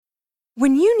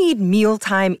When you need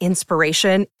mealtime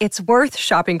inspiration, it's worth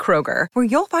shopping Kroger, where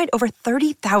you'll find over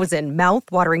 30,000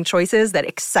 mouth-watering choices that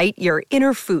excite your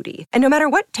inner foodie. And no matter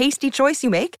what tasty choice you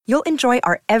make, you'll enjoy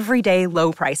our everyday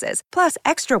low prices, plus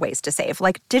extra ways to save,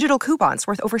 like digital coupons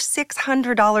worth over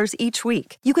 $600 each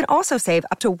week. You can also save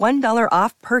up to $1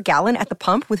 off per gallon at the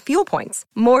pump with fuel points.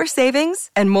 More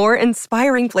savings and more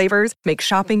inspiring flavors make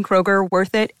shopping Kroger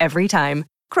worth it every time.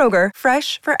 Kroger,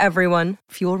 fresh for everyone.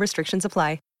 Fuel restrictions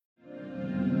apply.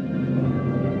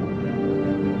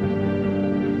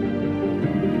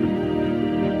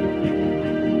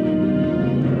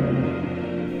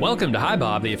 Welcome to Hi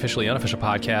Bob, the officially unofficial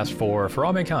podcast for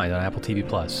All Mankind on Apple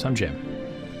TV+. I'm Jim.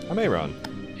 I'm Aaron.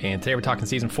 And today we're talking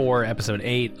Season 4, Episode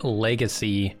 8,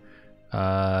 Legacy.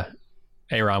 Aaron,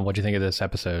 what'd you think of this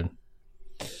episode?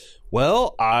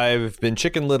 Well, I've been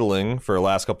chicken littling for the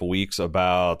last couple weeks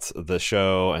about the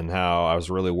show and how I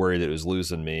was really worried it was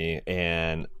losing me.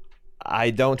 And I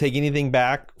don't take anything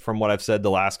back from what I've said the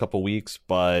last couple weeks,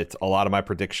 but a lot of my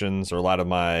predictions or a lot of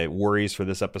my worries for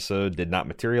this episode did not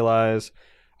materialize.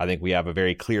 I think we have a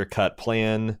very clear-cut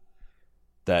plan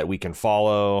that we can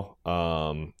follow.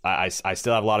 I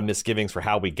still have a lot of misgivings for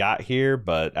how we got here,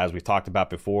 but as we've talked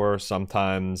about before,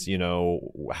 sometimes, you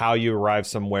know, how you arrive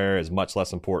somewhere is much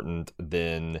less important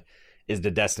than is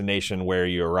the destination where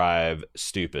you arrive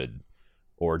stupid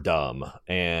or dumb.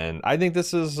 And I think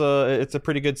this is it's a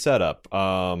pretty good setup.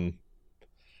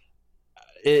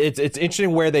 It's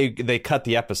interesting where they cut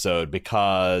the episode,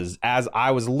 because as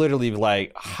I was literally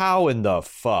like, how in the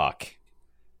fuck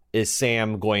is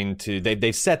Sam going to...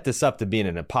 They've set this up to be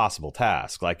an impossible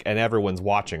task, like, and everyone's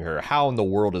watching her. How in the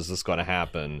world is this going to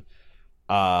happen?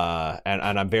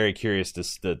 And I'm very curious to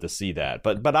see that.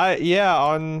 But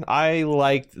I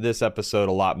liked this episode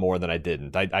a lot more than I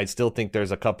didn't. I still think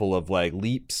there's a couple of like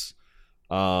leaps,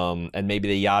 and maybe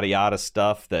the yada yada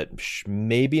stuff that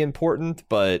may be important,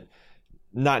 but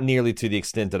not nearly to the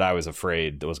extent that I was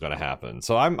afraid that was going to happen.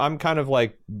 So I'm kind of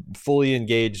like fully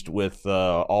engaged with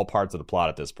all parts of the plot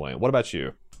at this point. What about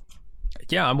you?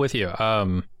 Yeah, I'm with you.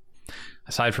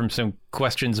 Aside from some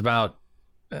questions about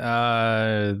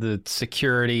the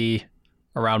security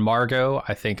around Margot,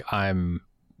 I think I'm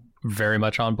very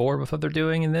much on board with what they're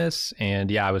doing in this. And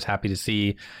yeah, I was happy to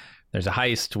see there's a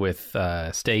heist with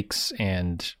stakes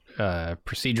and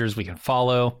procedures we can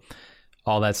follow.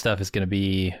 All that stuff is going to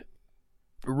be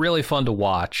really fun to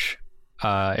watch.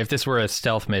 If this were a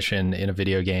stealth mission in a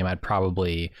video game, I'd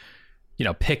probably,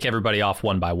 pick everybody off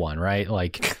one by one, right?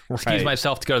 Like, excuse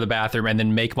myself to go to the bathroom and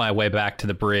then make my way back to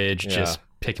the bridge, just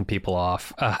picking people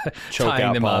off, choke tying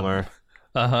out them Palmer.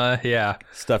 Up. Yeah.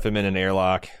 Stuff him in an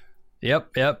airlock.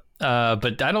 Yep.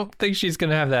 But I don't think she's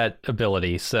going to have that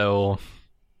ability, so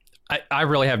I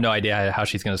really have no idea how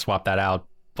she's going to swap that out,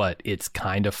 but it's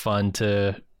kind of fun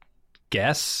to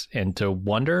guess and to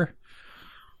wonder.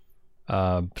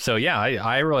 So yeah,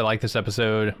 I really like this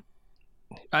episode.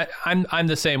 I'm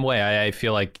the same way. I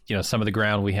feel like, some of the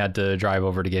ground we had to drive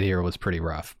over to get here was pretty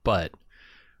rough, but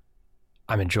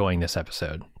I'm enjoying this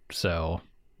episode. So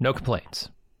no complaints.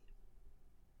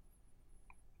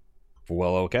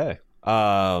 Well, okay.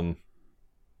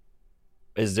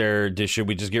 Should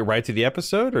we just get right to the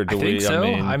episode, or do we? I think so.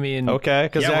 I mean, okay.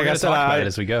 Because we're going to talk about it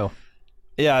as we go.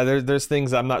 Yeah, there's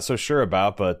things I'm not so sure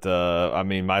about, but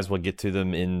might as well get to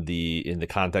them in the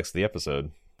context of the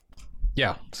episode.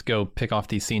 Yeah, let's go pick off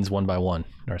these scenes one by one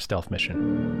in our stealth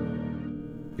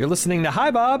mission. You're listening to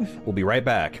Hi Bob. We'll be right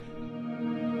back.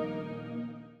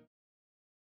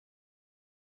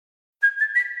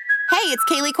 Hey, it's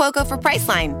Kaylee Cuoco for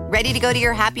Priceline. Ready to go to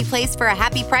your happy place for a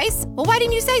happy price? Well, why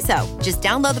didn't you say so? Just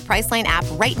download the Priceline app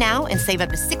right now and save up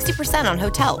to 60% on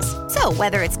hotels. So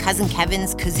whether it's Cousin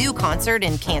Kevin's Kazoo Concert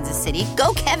in Kansas City,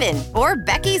 go Kevin, or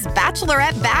Becky's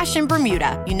Bachelorette Bash in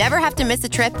Bermuda, you never have to miss a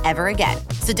trip ever again.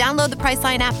 So download the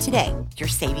Priceline app today. Your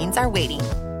savings are waiting.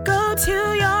 Go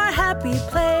to your happy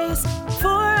place for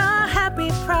a happy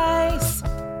price.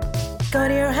 Go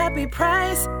to your happy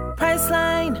price,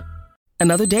 Priceline.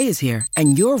 Another day is here,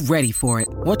 and you're ready for it.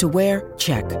 What to wear?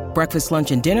 Check. Breakfast, lunch,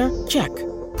 and dinner? Check.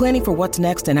 Planning for what's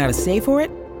next and how to save for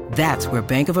it? That's where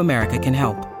Bank of America can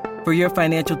help. For your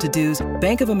financial to-dos,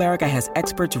 Bank of America has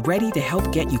experts ready to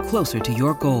help get you closer to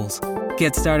your goals.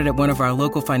 Get started at one of our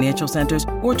local financial centers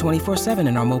or 24/7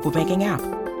 in our mobile banking app.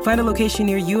 Find a location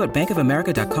near you at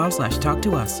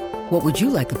bankofamerica.com/talktous. What would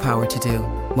you like the power to do?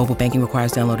 Mobile banking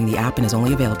requires downloading the app and is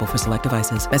only available for select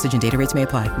devices. Message and data rates may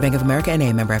apply. Bank of America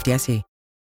N.A., member FDIC.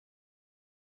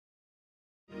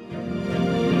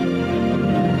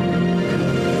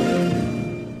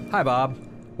 Hi, Bob.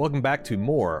 Welcome back to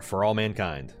more For All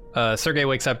Mankind. Sergei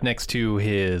wakes up next to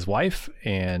his wife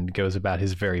and goes about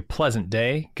his very pleasant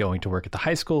day, going to work at the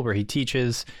high school where he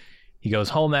teaches. He goes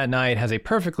home that night, has a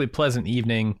perfectly pleasant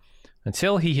evening,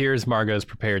 until he hears Margot's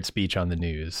prepared speech on the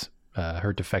news,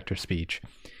 her defector speech.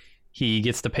 He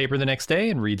gets the paper the next day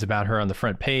and reads about her on the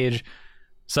front page.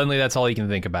 Suddenly, that's all he can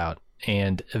think about.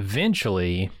 And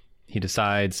eventually, he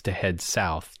decides to head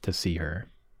south to see her.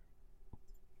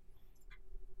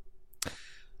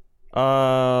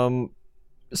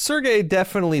 Sergei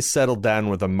definitely settled down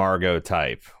with a Margot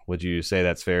type. Would you say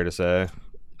that's fair to say?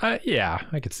 Yeah,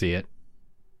 I could see it.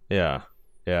 Yeah.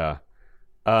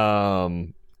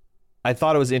 I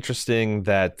thought it was interesting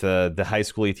that the high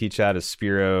school he teach at is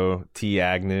Spiro T.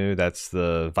 Agnew. That's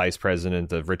the vice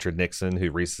president of Richard Nixon, who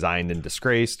resigned and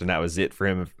disgraced, and that was it for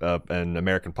him in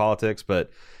American politics. But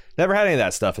never had any of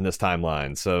that stuff in this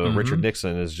timeline. So Richard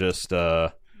Nixon is just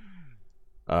a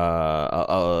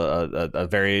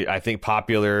very, I think,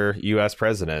 popular U.S.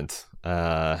 president,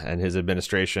 and his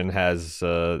administration has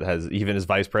even his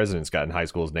vice president's gotten high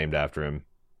schools named after him.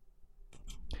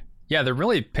 Yeah, they're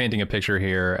really painting a picture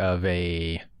here of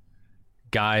a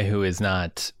guy who is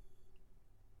not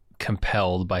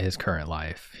compelled by his current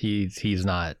life. He's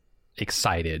not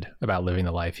excited about living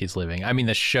the life he's living. I mean,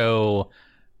 the show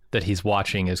that he's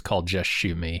watching is called Just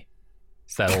Shoot Me.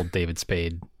 It's that old David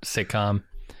Spade sitcom.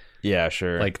 Yeah,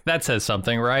 sure. Like, that says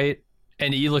something, right?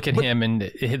 And you look at him and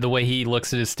the way he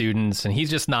looks at his students, and he's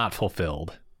just not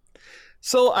fulfilled.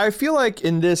 So I feel like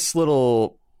in this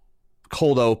little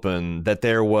cold open that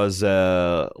there was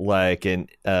a BM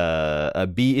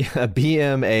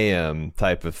AM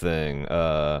type of thing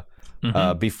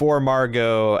before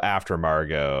Margot, after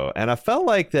Margot, and I felt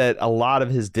like that a lot of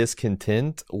his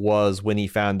discontent was when he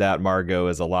found out Margot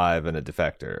is alive and a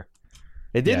defector.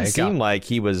 It didn't seem like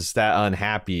he was that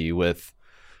unhappy with.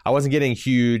 I wasn't getting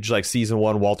huge like season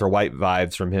 1 Walter White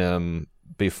vibes from him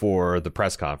before the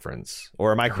press conference,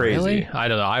 or am I crazy? Really? I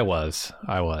don't know. I was.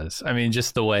 I mean,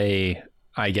 just the way,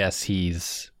 I guess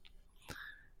he's.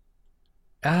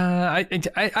 I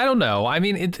don't know. I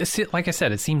mean, it's like I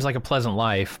said, it seems like a pleasant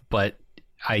life, but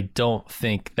I don't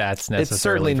think that's necessarily. It's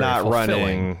certainly not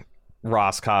fulfilling. Running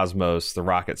Roscosmos, the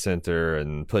rocket center,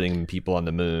 and putting people on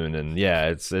the moon, and yeah,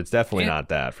 it's definitely not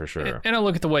that for sure. And I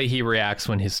look at the way he reacts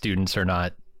when his students are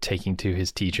not taking to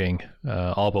his teaching,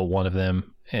 all but one of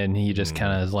them. And he just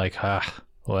kind of is like,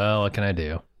 well, what can I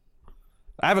do?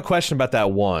 I have a question about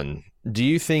that one. Do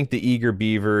you think the eager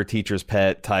beaver, teacher's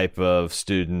pet type of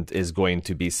student is going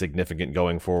to be significant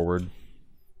going forward?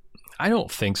 I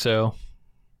don't think so.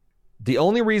 The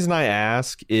only reason I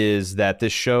ask is that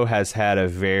this show has had a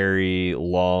very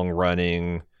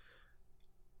long-running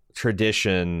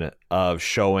tradition of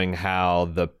showing how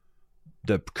the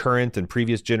current and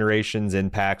previous generations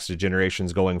impacts the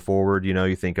generations going forward. You know,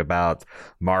 you think about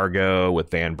Margot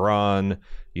with Van Braun,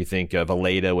 you think of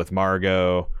Aleda with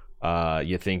Margot,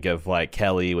 you think of like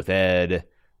Kelly with Ed,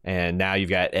 and now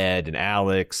you've got Ed and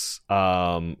Alex. They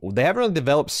haven't really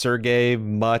developed Sergei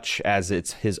much as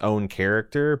it's his own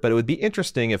character, but it would be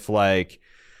interesting if like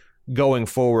going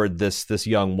forward this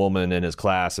young woman in his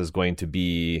class is going to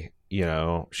be, you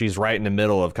know, she's right in the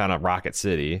middle of kind of Rocket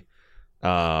City,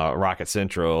 Rocket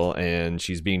Central, and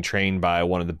she's being trained by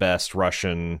one of the best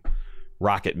Russian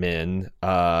rocket men.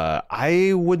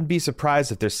 I wouldn't be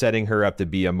surprised if they're setting her up to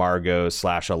be a Margot /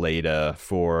 Aleda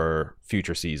for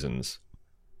future seasons.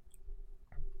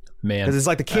 Man, because it's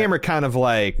like the camera kind of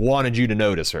like wanted you to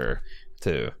notice her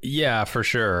too. Yeah, for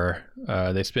sure.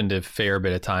 They spend a fair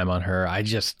bit of time on her. I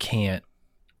just can't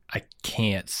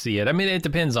see it. I mean, it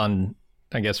depends on,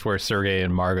 I guess, where Sergei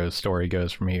and Margot's story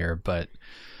goes from here, but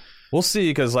we'll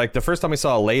see, because like the first time we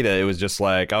saw Aleda, it was just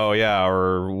like, oh yeah,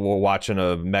 we're watching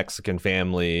a Mexican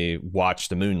family watch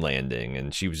the moon landing,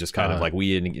 and she was just kind of like,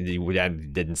 we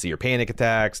didn't see her panic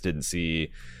attacks, didn't see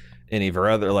any of her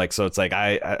other, like, so it's like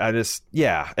I just,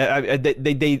 yeah,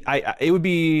 it would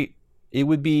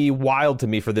be wild to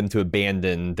me for them to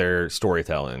abandon their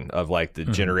storytelling of like the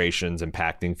generations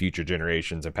impacting future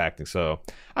generations impacting. So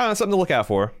I don't know, something to look out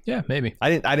for. Yeah, maybe. I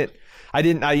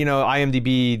didn't, you know,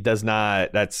 IMDb does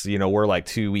not, that's, you know, we're like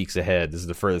 2 weeks ahead. This is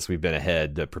the furthest we've been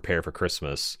ahead to prepare for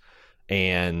Christmas.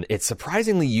 And it's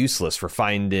surprisingly useless for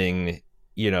finding,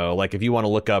 you know, like if you want to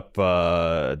look up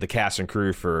the cast and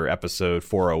crew for episode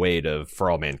 408 of For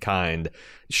All Mankind,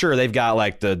 sure, they've got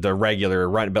like the regular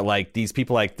run, but like these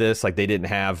people like this, like they didn't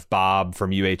have Bob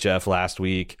from UHF last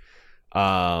week.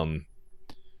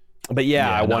 But yeah,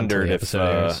 I wondered if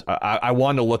I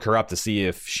wanted to look her up to see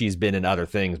if she's been in other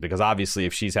things, because obviously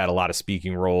if she's had a lot of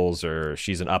speaking roles or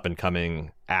she's an up and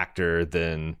coming actor,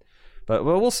 then, but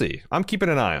we'll see. I'm keeping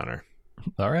an eye on her.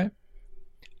 All right.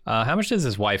 How much does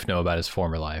his wife know about his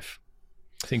former life?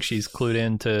 Think she's clued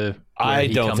into? I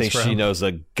don't think she knows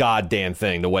a goddamn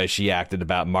thing. The way she acted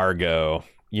about Margot,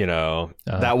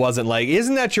 that wasn't like,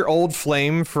 isn't that your old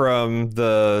flame from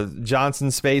the Johnson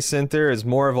Space Center? Is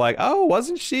more of like, oh,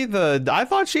 wasn't she I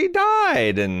thought she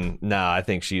died. And I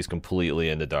think she's completely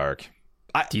in the dark.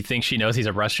 Do you think she knows he's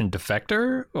a Russian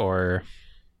defector, or?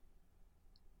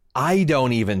 I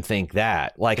don't even think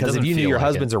that. Like, because if you knew your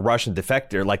husband's a Russian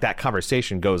defector, like, that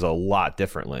conversation goes a lot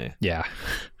differently. Yeah,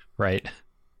 right.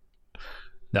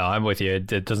 No, I'm with you.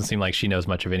 It doesn't seem like she knows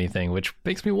much of anything, which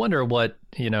makes me wonder what,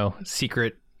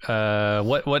 secret,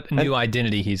 what new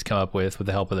identity he's come up with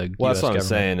the help of the US that's what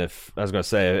government. I'm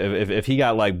saying. If he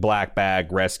got, like, black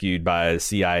bag rescued by the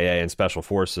CIA and special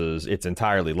forces, it's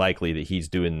entirely likely that he's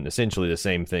doing essentially the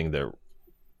same thing that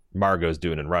Margot's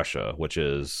doing in Russia, which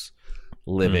is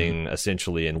living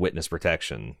essentially in witness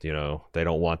protection. They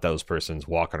don't want those persons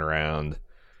walking around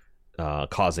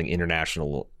causing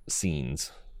international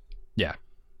scenes. Yeah.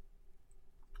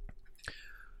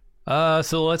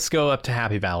 So let's go up to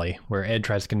Happy Valley, where Ed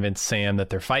tries to convince Sam that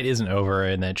their fight isn't over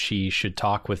and that she should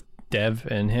talk with Dev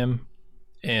and him.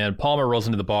 And Palmer rolls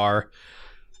into the bar,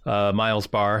 Miles'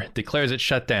 bar, declares it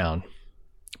shut down.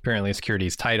 Apparently security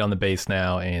is tight on the base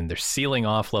now, and they're sealing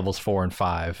off levels 4 and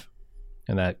 5.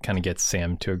 And that kind of gets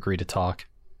Sam to agree to talk.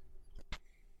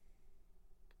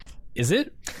 Is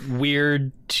it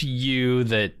weird to you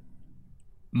that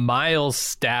Miles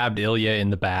stabbed Ilya in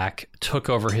the back, took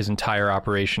over his entire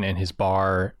operation and his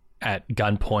bar at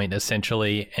gunpoint,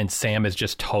 essentially, and Sam is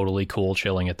just totally cool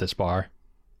chilling at this bar?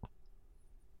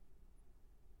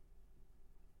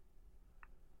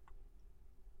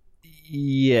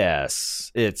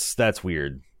 Yes, that's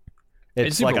weird.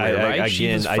 It's like weird, right?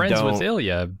 She was friends with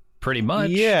Ilya, pretty much.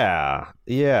 Yeah.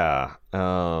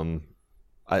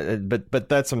 But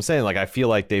that's what I'm saying. Like, I feel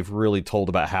like they've really told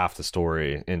about half the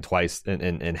story in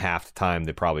half the time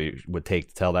they probably would take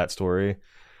to tell that story.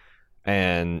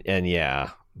 And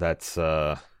yeah, that's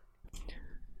I'd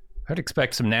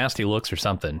expect some nasty looks or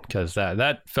something, because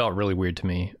that felt really weird to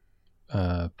me.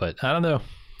 But I don't know.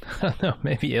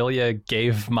 Maybe Ilya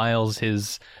gave Miles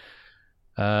his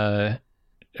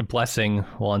blessing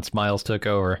once Miles took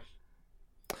over.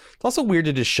 It's also weird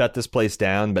to just shut this place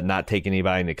down but not take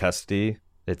anybody into custody.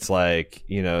 It's like,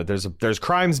 there's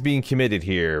crimes being committed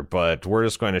here, but we're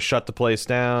just going to shut the place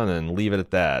down and leave it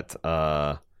at that.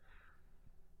 How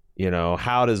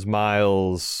does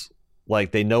Miles,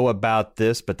 like, they know about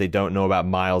this, but they don't know about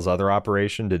Miles' other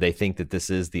operation? Do they think that this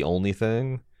is the only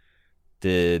thing?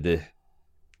 Did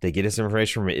they get this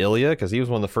information from Ilya? Because he was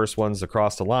one of the first ones to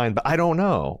cross the line, but I don't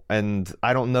know. And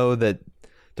I don't know that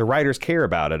the writers care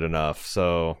about it enough.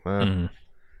 So,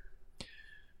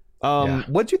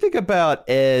 What do you think about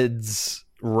Ed's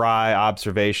wry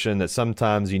observation that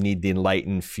sometimes you need the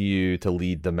enlightened few to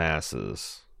lead the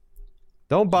masses?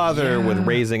 Don't bother with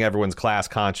raising everyone's class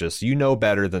conscious. You know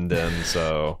better than them,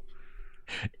 so...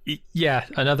 Yeah,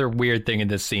 another weird thing in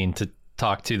this scene, to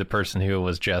talk to the person who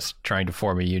was just trying to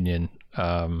form a union.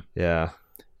 And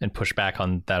push back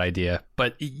on that idea.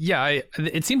 But yeah,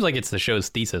 it seems like it's the show's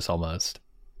thesis almost,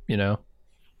 You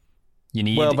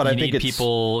need,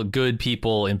 good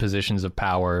people in positions of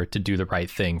power to do the right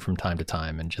thing from time to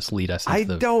time and just lead us into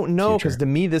the don't know, because to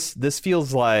me this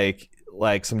feels like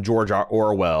some George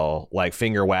Orwell, like,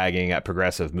 finger wagging at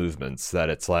progressive movements, that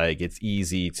it's like it's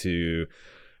easy to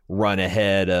run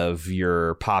ahead of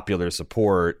your popular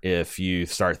support if you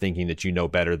start thinking that you know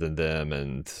better than them,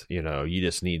 and you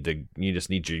just need to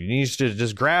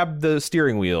just grab the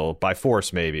steering wheel by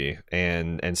force maybe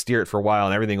and steer it for a while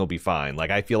and everything will be fine.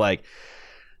 Like, I feel like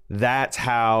that's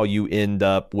how you end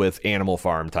up with Animal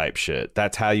Farm type shit.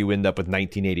 That's how you end up with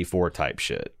 1984 type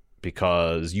shit,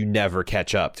 because you never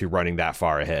catch up to running that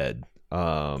far ahead.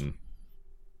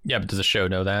 Yeah, but does the show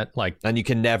know that? Like, and you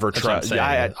can never trust.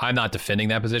 I'm not defending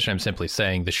that position. I'm simply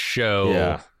saying the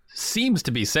show seems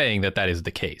to be saying that is the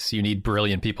case. You need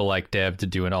brilliant people like Dev to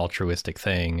do an altruistic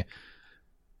thing,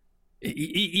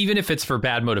 even if it's for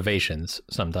bad motivations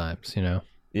sometimes,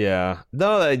 Yeah.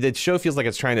 No, the show feels like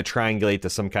it's trying to triangulate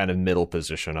to some kind of middle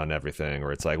position on everything,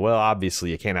 where it's like, well, obviously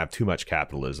you can't have too much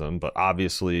capitalism, but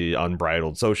obviously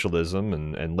unbridled socialism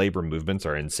and labor movements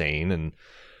are insane, and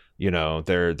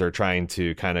they're trying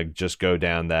to kind of just go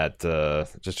down that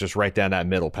just right down that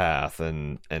middle path,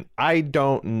 and I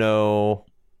don't know.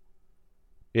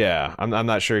 Yeah, I'm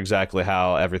not sure exactly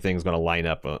how everything's going to line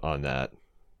up on that.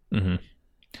 Mm-hmm.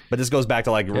 But this goes back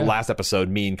to last episode,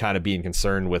 me kind of being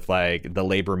concerned with, like, the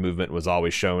labor movement was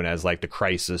always shown as like the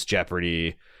crisis,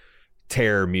 Jeopardy,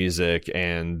 terror music,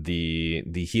 and the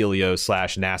Helio /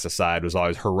 NASA side was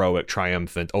always heroic,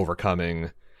 triumphant,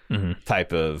 overcoming.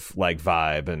 type of like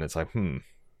vibe, and it's like,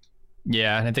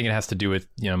 Yeah, and I think it has to do with,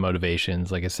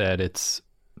 motivations. Like I said, it's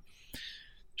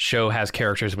show has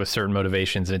characters with certain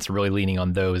motivations, and it's really leaning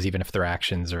on those, even if their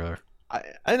actions are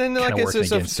and then like working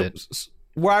against it.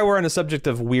 While we're on the subject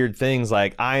of weird things,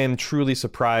 like I am truly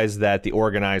surprised that the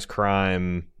organized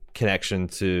crime connection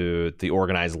to the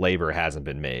organized labor hasn't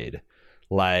been made.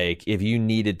 Like, if you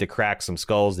needed to crack some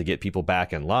skulls to get people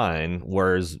back in line,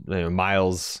 whereas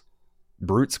Miles'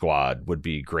 Brute Squad would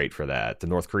be great for that, the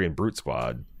North Korean Brute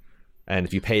Squad. And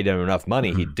if you paid him enough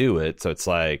money, he'd do it. So it's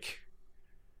like,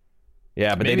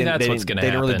 yeah, but Maybe they that's what's didn't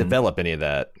gonna really happen develop any of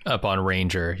that. Up on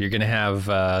Ranger. You're going to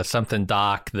have something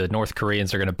dock. The North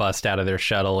Koreans are going to bust out of their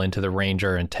shuttle into the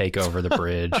Ranger and take over the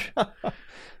bridge.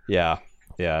 Yeah,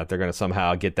 they're going to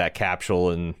somehow get that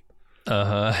capsule and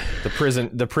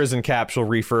the prison capsule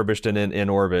refurbished and in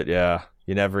orbit. Yeah,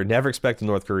 you never expect the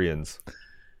North Koreans.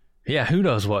 Yeah, who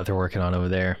knows what they're working on over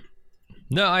there.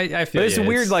 No, I feel but it's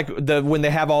weird, like when they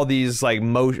have all these like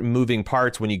moving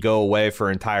parts when you go away for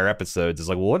entire episodes. It's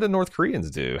like, well, what did North Koreans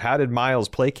do? How did Miles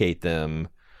placate them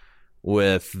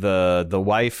with the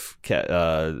wife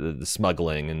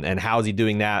smuggling, and how is he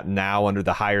doing that now under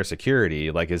the higher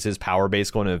security? Like, is his power base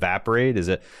going to evaporate? Is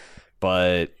it?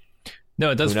 But no,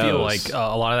 it does feel like a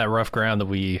lot of that rough ground that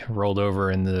we rolled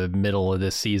over in the middle of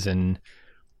this season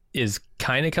is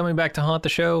kind of coming back to haunt the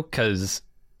show, because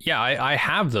yeah, I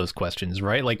have those questions,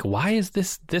 right? Like, why is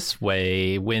this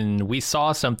way when we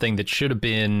saw something that should have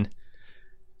been,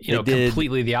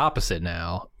 completely the opposite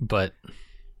now? But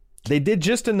they did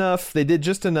just enough. They did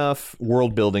just enough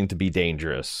world building to be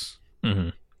dangerous.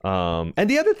 And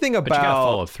the other thing about, but you gotta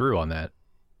follow through on that.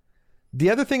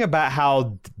 The other thing about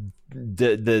how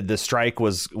the strike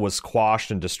was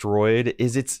quashed and destroyed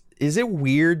is it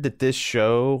weird that this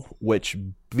show, which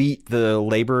beat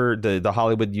the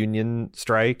Hollywood Union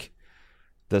strike,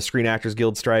 the Screen Actors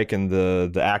Guild strike, and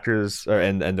the actors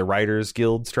and the Writers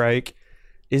Guild strike,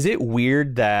 is it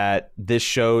weird that this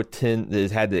show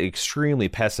had the extremely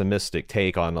pessimistic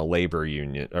take on the labor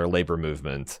union or labor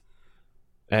movement,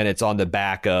 and it's on the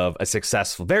back of a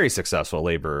very successful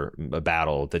labor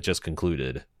battle that just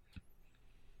concluded?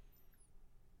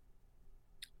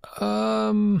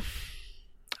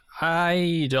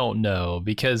 I don't know,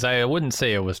 because I wouldn't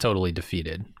say it was totally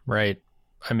defeated, right?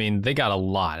 I mean, they got a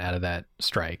lot out of that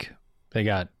strike. They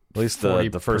got at least the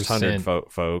first 100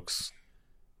 folks.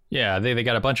 Yeah, they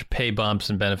got a bunch of pay bumps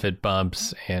and benefit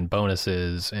bumps and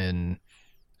bonuses, and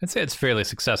I'd say it's fairly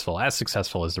successful. As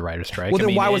successful as the writer's strike. Well,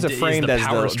 then why was it framed as the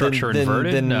power structure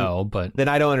inverted? No, but then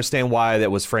I don't understand why that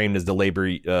was framed as the labor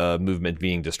movement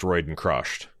being destroyed and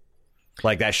crushed.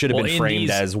 Like, that should have been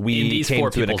framed as we came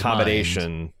to an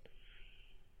accommodation. Mind.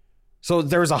 So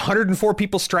there was 104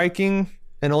 people striking,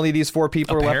 and only these 4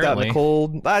 people are left out in the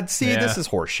cold. This is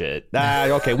horseshit.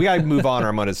 Okay, we gotta move on, or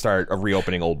I'm gonna start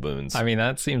reopening old wounds. I mean,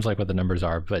 that seems like what the numbers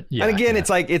are, but yeah. And again, it's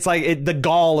like the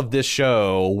gall of this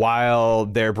show, while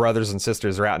their brothers and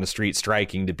sisters are out in the street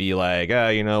striking, to be like,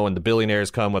 when the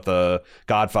billionaires come with a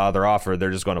Godfather offer,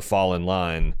 they're just going to fall in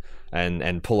line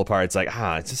and pull apart. It's like,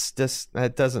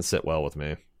 that doesn't sit well with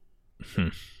me.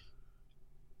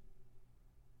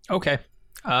 Okay.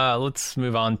 Let's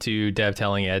move on to Dev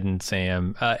telling Ed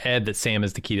that Sam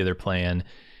is the key to their plan,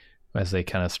 as they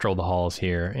kind of stroll the halls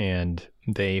here, and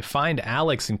they find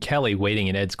Alex and Kelly waiting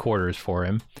in Ed's quarters for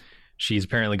him. She's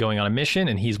apparently going on a mission,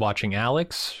 and he's watching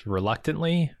Alex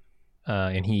reluctantly,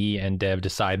 and he and Dev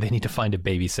decide they need to find a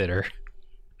babysitter.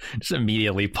 Just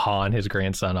immediately pawn his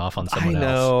grandson off on someone else. I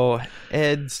know.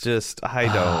 Ed's just,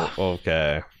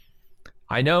 okay.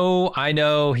 I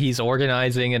know he's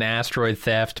organizing an asteroid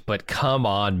theft, but come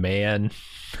on, man.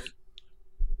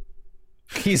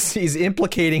 He's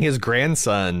implicating his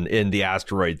grandson in the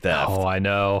asteroid theft. Oh, I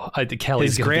know.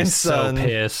 Kelly's gonna be so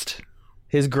pissed.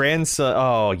 His grandson.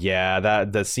 Oh yeah,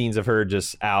 the scenes of her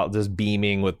just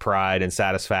beaming with pride and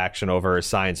satisfaction over her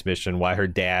science mission, while her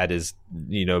dad is,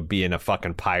 being a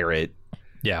fucking pirate.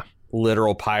 Yeah,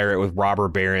 literal pirate with robber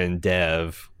baron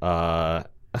Dev. Oh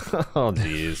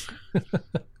geez.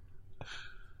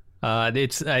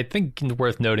 It's, I think,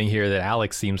 worth noting here that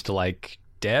Alex seems to like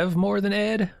Dev more than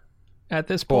Ed at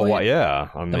this point. Well, yeah.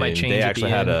 I mean, that might change they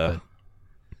actually had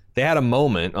a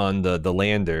moment on the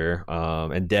lander,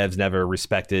 and Dev's never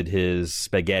respected his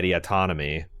spaghetti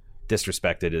autonomy,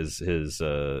 disrespected his.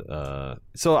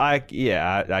 So I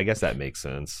guess that makes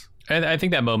sense. And I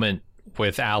think that moment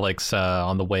with Alex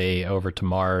on the way over to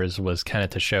Mars was kind of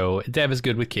to show Dev is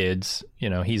good with kids.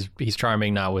 He's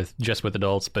charming, not just with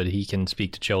adults, but he can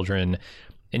speak to children.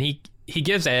 And he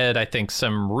gives Ed, I think,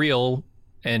 some real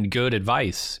and good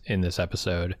advice in this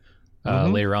episode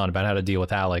later on about how to deal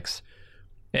with Alex.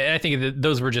 And I think that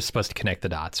those were just supposed to connect the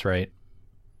dots, right?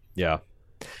 Yeah.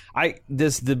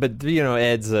 But you know,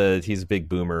 Ed's he's a big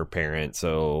boomer parent,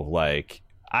 so like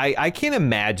I can't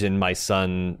imagine my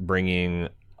son bringing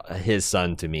his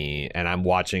son to me and I'm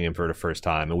watching him for the first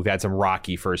time, and we've had some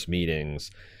rocky first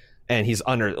meetings, and he's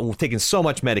taking so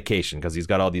much medication because he's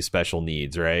got all these special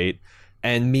needs, right?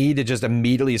 And me to just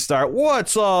immediately start,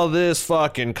 what's all this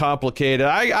fucking complicated?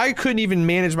 I couldn't even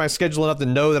manage my schedule enough to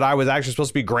know that I was actually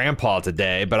supposed to be grandpa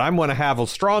today, but I'm going to have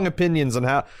strong opinions on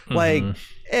how, like,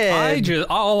 Ed,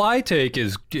 all I take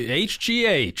is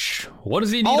HGH. What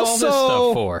does he need all this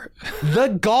stuff for? The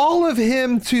gall of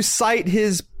him to cite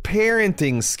his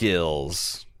parenting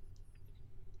skills,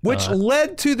 which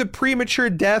led to the premature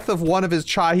death of one of his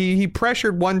child. He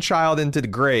pressured one child into the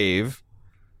grave.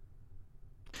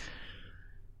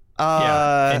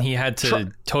 And he had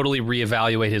to totally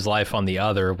reevaluate his life on the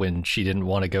other when she didn't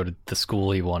want to go to the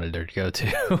school he wanted her to go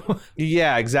to.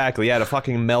 Yeah, exactly. He had a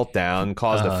fucking meltdown,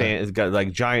 caused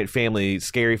giant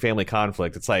scary family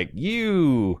conflict. It's like,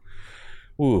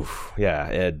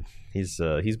 Ed, he's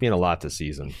being a lot this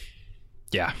season.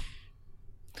 Yeah.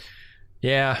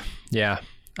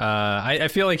 I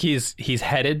feel like he's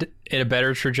headed in a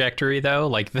better trajectory though.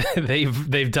 Like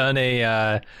they've done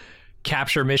a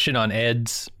capture mission on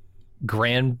Ed's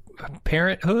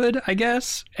grandparenthood, I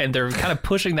guess, and they're kind of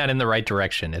pushing that in the right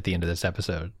direction at the end of this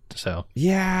episode. So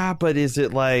yeah, but is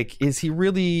he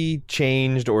really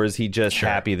changed, or is he just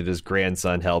happy that his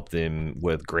grandson helped him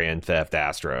with Grand Theft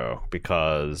Astro?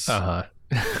 Because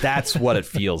that's what it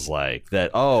feels like. That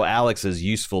Alex is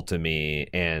useful to me,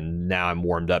 and now I'm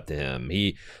warmed up to him.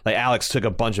 Alex took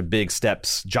a bunch of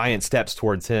giant steps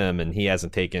towards him, and he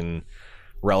hasn't taken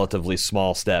relatively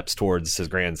small steps towards his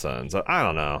grandson. So I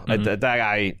don't know.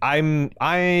 I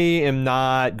am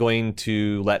not going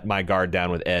to let my guard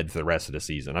down with Ed for the rest of the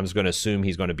season. I'm just going to assume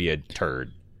he's going to be a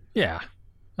turd. Yeah.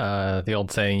 The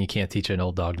old saying, you can't teach an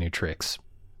old dog new tricks.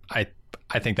 I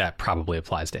think that probably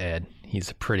applies to Ed.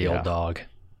 He's a pretty old dog.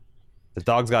 The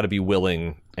dog's got to be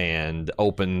willing and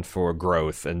open for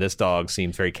growth, and this dog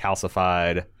seems very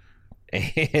calcified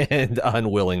and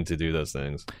unwilling to do those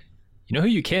things. You know who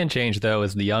you can change, though,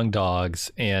 is the young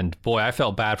dogs. And, boy, I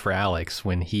felt bad for Alex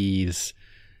when he's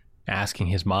asking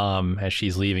his mom as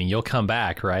she's leaving, you'll come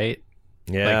back, right?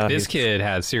 Yeah. Like, this kid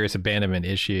has serious abandonment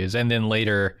issues. And then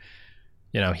later,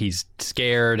 he's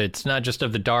scared. It's not just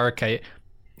of the dark.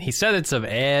 He said it's of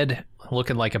Ed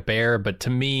looking like a bear, but to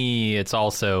me, it's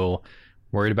also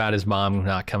worried about his mom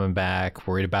not coming back,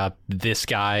 worried about this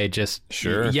guy just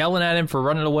yelling at him for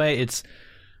running away. It's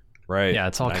right. Yeah,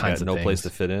 it's all kinds of things. No place to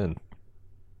fit in.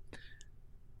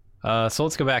 So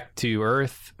let's go back to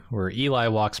Earth, where Eli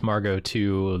walks Margot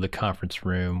to the conference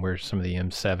room where some of the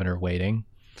M7 are waiting.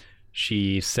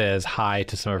 She says hi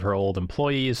to some of her old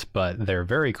employees, but they're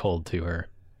very cold to her.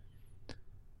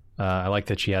 I like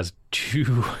that she has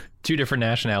two different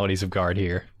nationalities of guard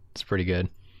here. It's pretty good.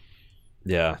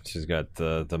 Yeah, she's got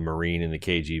the Marine and the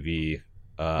KGB.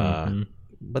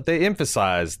 But they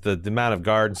emphasize the amount of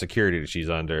guard and security that she's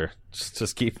under.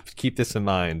 Just keep this in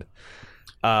mind.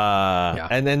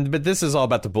 But this is all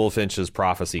about the Bullfinch's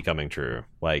prophecy coming true,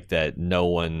 like that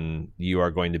you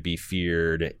are going to be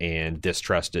feared and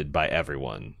distrusted by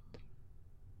everyone.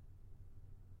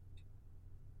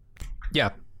 Yeah,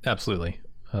 absolutely.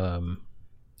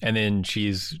 And then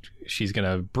she's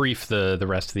gonna brief the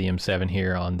rest of the M7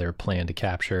 here on their plan to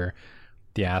capture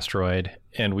the asteroid,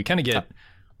 and we kind of get.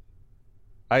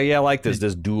 I like this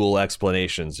dual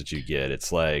explanations that you get.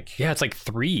 It's like... Yeah, it's like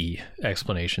 3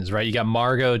 explanations, right? You got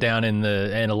Margot down and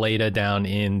Aleda down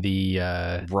in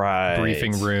the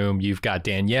briefing room. You've got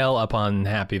Danielle up on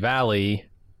Happy Valley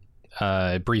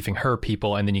briefing her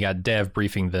people, and then you got Dev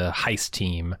briefing the heist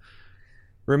team.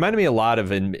 Reminded me a lot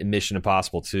of in Mission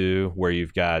Impossible 2, where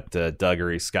you've got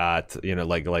Dougherty Scott,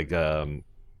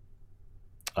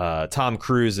 Tom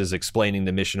Cruise is explaining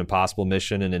the Mission Impossible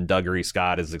mission, and then Dougherty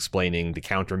Scott is explaining the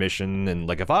counter mission. And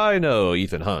like, if I know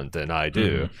Ethan Hunt, and I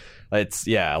do, it's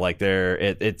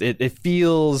it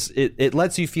feels it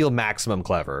lets you feel maximum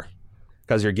clever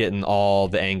because you're getting all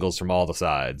the angles from all the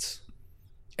sides.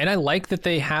 And I like that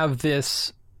they have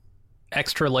this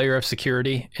extra layer of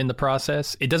security in the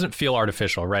process. It doesn't feel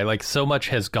artificial, right? Like, so much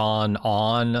has gone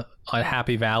on at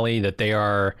Happy Valley that they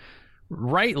are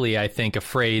rightly, I think,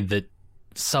 afraid that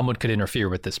someone could interfere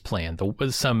with this plan.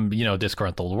 Some,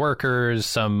 disgruntled workers,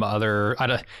 some other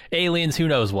aliens, who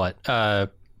knows what.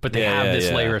 But they have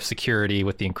this layer of security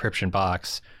with the encryption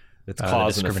box. It's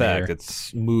cause and effect.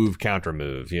 It's move, counter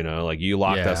move. Like, you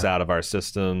locked us out of our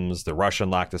systems. The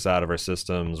Russian locked us out of our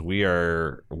systems. We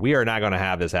are not going to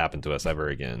have this happen to us ever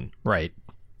again. Right.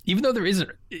 even though there isn't,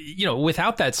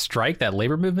 without that strike, that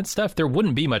labor movement stuff, there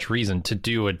wouldn't be much reason to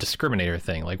do a discriminator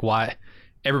thing. Like, why?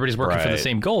 Everybody's working for the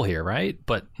same goal here, right?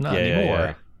 But not anymore.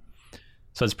 Yeah.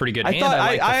 So it's pretty good. I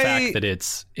like the fact that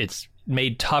it's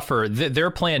made tougher.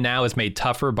 Their plan now is made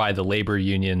tougher by the labor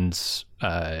union's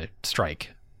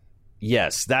strike.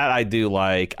 Yes, that I do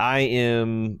like.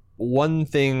 One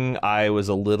thing I was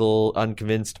a little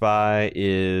unconvinced by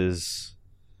is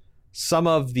some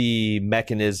of the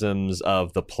mechanisms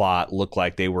of the plot look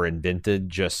like they were invented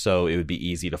just so it would be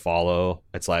easy to follow.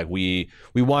 It's like we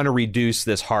want to reduce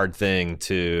this hard thing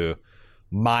to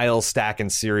Miles stacking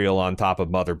cereal on top of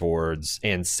motherboards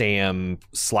and Sam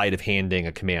sleight of handing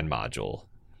a command module.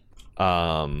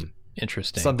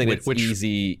 Interesting. Something that's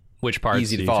easy. Which parts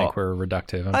easy do to you follow. think were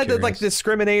reductive? Like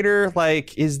discriminator.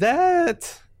 Like, is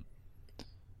that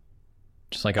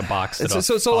just like a box that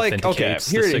so like, okay,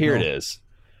 here it is.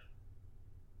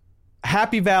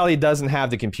 Happy Valley doesn't have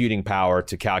the computing power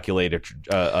to calculate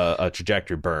a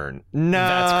trajectory burn. No,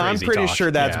 I'm pretty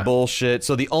sure that's bullshit.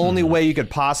 So the only way you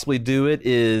could possibly do it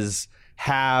is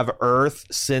have Earth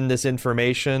send this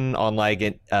information on like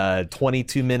a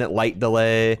 22-minute light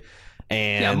delay.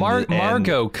 And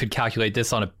Margot could calculate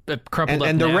this on a crumpled up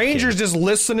and the napkin. Ranger's just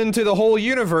listening to the whole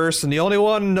universe, and the only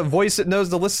voice it knows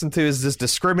to listen to is this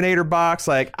discriminator box.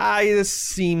 Like, this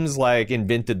seems like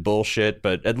invented bullshit,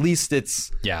 but at least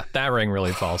it's... Yeah, that ring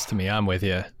really falls to me. I'm with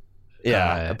you.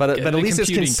 Yeah, but at least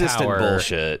it's consistent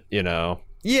bullshit,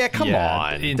 Yeah, come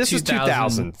on. This is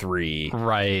 2003.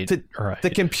 Right. To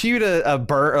compute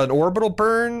an orbital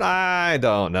burn, I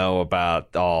don't know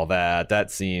about all that. That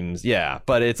seems,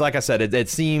 but it's like I said, it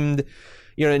seemed,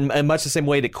 in much the same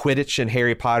way that Quidditch and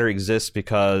Harry Potter exists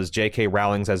because J.K.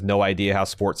 Rowling has no idea how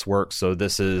sports work. So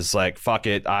this is like, fuck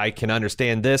it, I can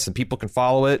understand this and people can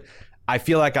follow it. I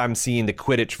feel like I'm seeing the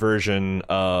Quidditch version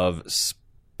of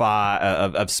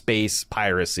space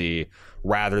piracy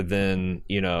rather than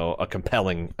a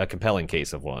compelling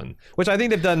case of one, which I think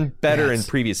they've done better in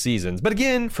previous seasons. But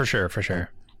again, for sure,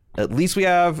 at least we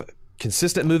have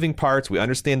consistent moving parts. We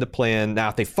understand the plan. Now,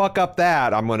 if they fuck up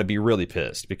that, I'm going to be really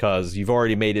pissed because you've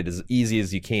already made it as easy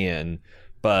as you can.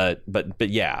 But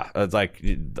yeah, it's like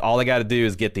all they got to do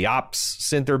is get the ops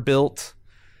center built.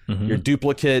 Mm-hmm. Your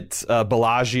duplicate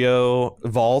Bellagio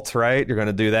vault, right? You're going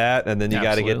to do that, and then you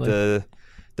got to get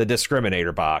the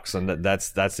discriminator box, and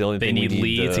that's the only thing they need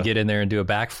Lee to get in there and do a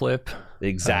backflip.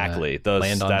 Exactly.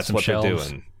 That's what shelves. They're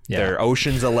doing. Yeah. They're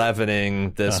Ocean's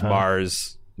 11ing this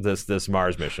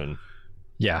Mars mission.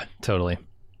 Yeah, totally.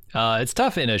 It's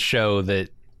tough in a show that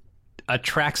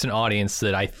attracts an audience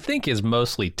that I think is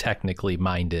mostly technically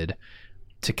minded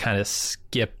to kind of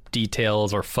skip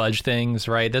details or fudge things,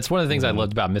 right? That's one of the things I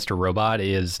loved about Mr. Robot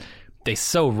is they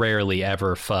so rarely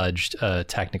ever fudged a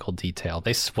technical detail.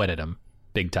 They sweated them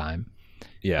big time.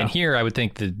 Yeah. And here I would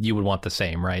think that you would want the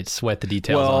same, right? Sweat the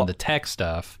details on the tech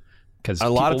stuff because a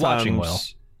lot of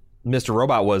times Mr.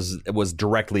 Robot was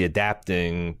directly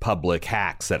adapting public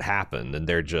hacks that happened, and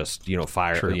they're just make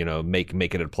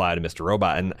it apply to Mr.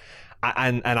 Robot. And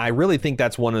I really think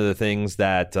that's one of the things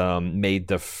that made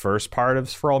the first part of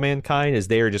For All Mankind is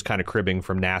they are just kind of cribbing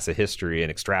from NASA history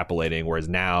and extrapolating, whereas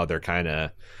now they're kind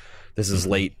of this is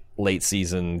late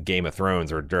season Game of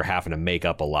Thrones, or they're having to make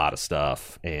up a lot of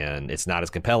stuff, and it's not as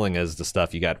compelling as the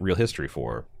stuff you got real history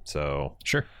for. So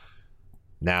sure.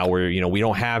 Now we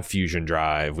don't have fusion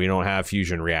drive, we don't have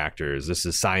fusion reactors. This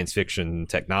is science fiction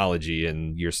technology,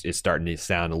 and it's starting to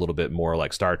sound a little bit more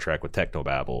like Star Trek with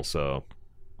technobabble. So,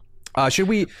 should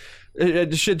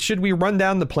we run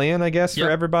down the plan? I guess for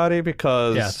everybody,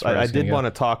 because I did want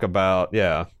to talk about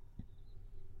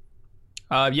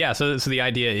So the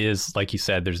idea is, like you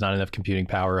said, there's not enough computing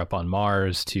power up on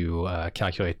Mars to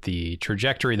calculate the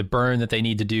trajectory, the burn that they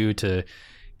need to do to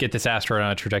get this asteroid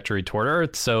on a trajectory toward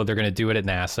Earth. So they're going to do it at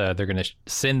NASA. They're going to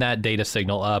send that data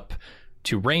signal up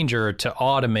to Ranger to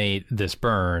automate this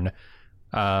burn.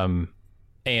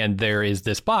 And there is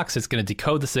this box that's going to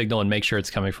decode the signal and make sure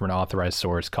it's coming from an authorized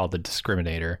source called the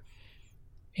discriminator.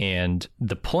 And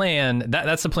the plan,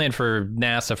 that's the plan for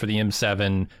NASA, for the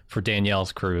M7, for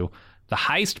Danielle's crew. The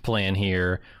heist plan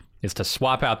here is to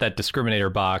swap out that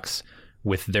discriminator box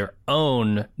with their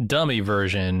own dummy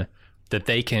version that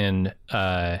they can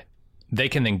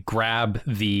then grab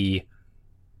the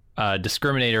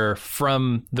discriminator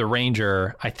from the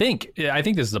Ranger. I think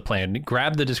this is the plan.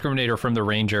 Grab the discriminator from the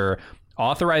Ranger,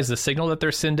 authorize the signal that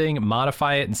they're sending,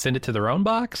 modify it, and send it to their own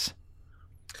box.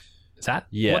 Is that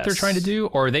what they're trying to do?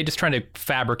 Or are they just trying to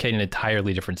fabricate an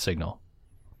entirely different signal?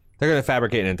 They're going to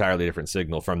fabricate an entirely different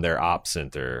signal from their ops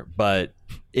center. But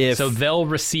so they'll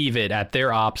receive it at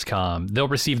their ops com. They'll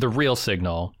receive the real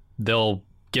signal. They'll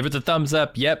give it the thumbs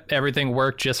up. Yep, everything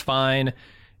worked just fine,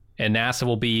 and NASA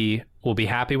will be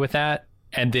happy with that.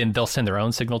 And then they'll send their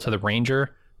own signal to the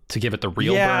Ranger to give it the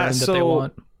real burn that they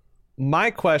want. My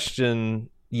question,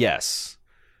 yes.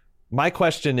 My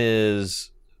question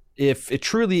is, if it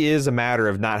truly is a matter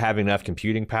of not having enough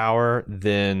computing power,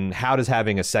 then how does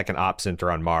having a second op center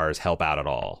on Mars help out at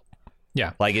all?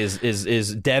 Yeah. Like,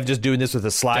 is Dev just doing this with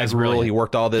a slide Dev's rule? brilliant. He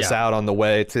worked all this out on the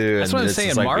way, too. That's what I'm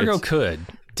saying. Like, Margot could.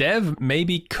 Dev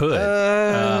maybe could.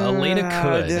 Elena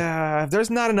could. Yeah. If there's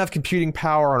not enough computing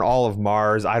power on all of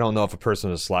Mars, I don't know if a person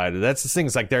would slide. That's the thing.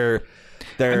 It's like they're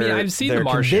I've seen The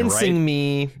Martian, convincing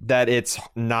me that it's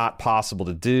not possible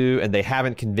to do, and they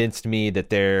haven't convinced me that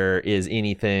there is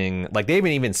anything. Like, they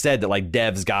haven't even said that, like,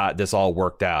 Dev's got this all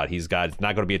worked out. It's not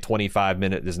going to be a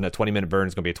 25-minute, there's a 20-minute burn,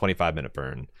 it's going to be a 25-minute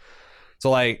burn. So,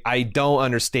 like, I don't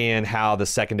understand how the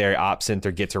secondary op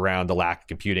center gets around the lack of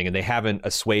computing, and they haven't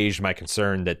assuaged my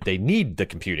concern that they need the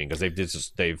computing, because all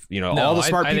the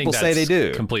smart people say they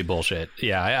do. Complete bullshit.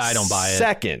 Yeah, I don't buy it.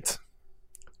 Second,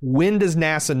 when does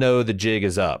NASA know the jig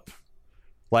is up?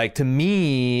 Like, to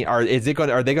me, are they going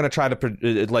to try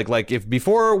to, like if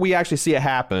before we actually see it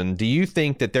happen, do you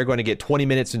think that they're going to get 20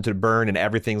 minutes into the burn and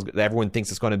everyone thinks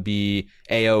it's going to be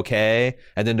a-okay,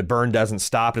 and then the burn doesn't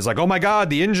stop? It's like, oh my God,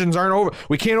 the engines aren't over,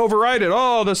 we can't override it,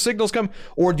 oh, the signals come?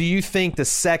 Or do you think the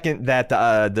second that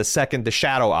the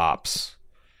shadow ops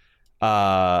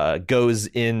goes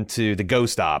into the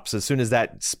ghost ops, as soon as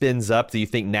that spins up, do you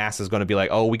think NASA's going to be like,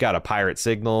 oh, we got a pirate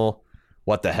signal?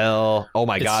 What the hell? Oh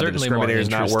my God, the discriminator's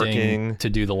not working. To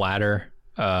do the latter,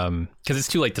 because it's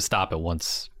too late to stop it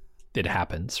once it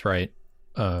happens, right?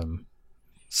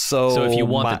 So if you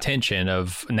want the tension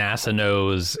of NASA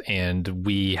knows and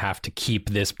we have to keep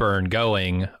this burn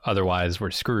going, otherwise we're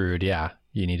screwed. Yeah,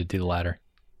 you need to do the latter.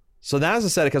 So NASA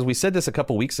said it, because we said this a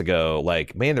couple weeks ago,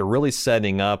 like, man, they're really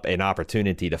setting up an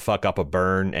opportunity to fuck up a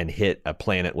burn and hit a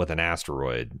planet with an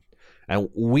asteroid. And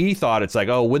we thought, it's like,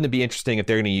 oh, wouldn't it be interesting if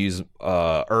they're going to use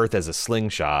Earth as a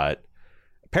slingshot?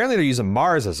 Apparently they're using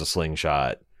Mars as a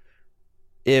slingshot.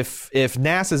 If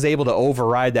NASA's able to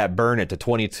override that burn at the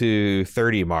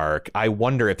 2230 mark, I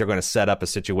wonder if they're going to set up a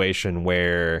situation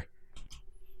where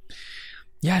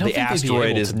the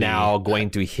asteroid is now going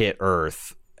to hit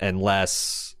Earth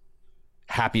unless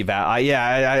Happy Valley.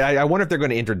 I wonder if they're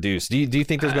going to introduce. Do you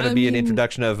think there's going to be an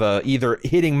introduction of either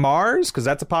hitting Mars, because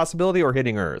that's a possibility, or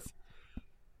hitting Earth?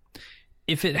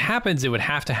 If it happens, it would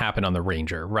have to happen on the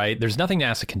Ranger, right? There's nothing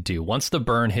NASA can do. Once the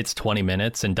burn hits 20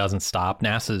 minutes and doesn't stop,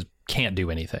 NASA can't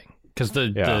do anything. Because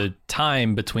the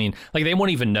time between, like, they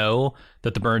won't even know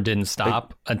that the burn didn't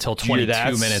stop until 22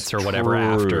 minutes or whatever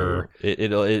after.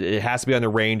 It has to be on the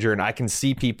Ranger, and I can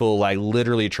see people, like,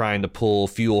 literally trying to pull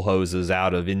fuel hoses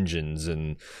out of engines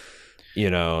and,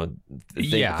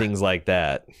 things like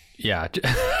that. Yeah,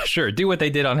 sure. Do what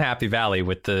they did on Happy Valley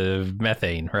with the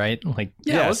methane, right? Like,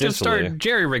 let's just start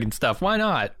jerry-rigging stuff. Why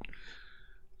not?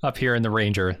 Up here in the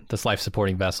Ranger, this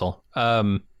life-supporting vessel.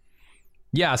 Because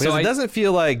it doesn't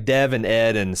feel like Dev and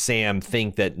Ed and Sam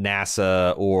think that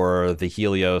NASA or the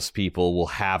Helios people will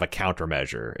have a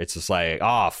countermeasure. It's just like,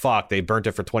 oh, fuck, they burnt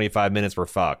it for 25 minutes, we're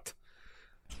fucked.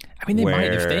 I mean, they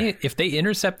might. If they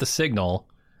intercept the signal,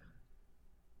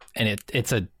 and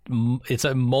it's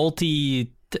a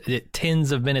multi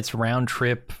tens of minutes round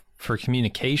trip for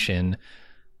communication,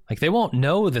 like, they won't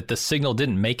know that the signal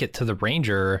didn't make it to the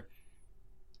Ranger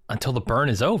until the burn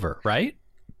is over, right?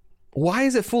 Why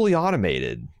is it fully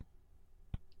automated?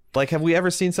 Like, have we ever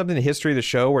seen something in the history of the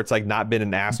show where it's like not been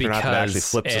an astronaut that actually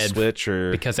flips a switch?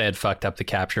 Or because Ed fucked up the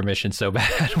capture mission so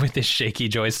bad with his shaky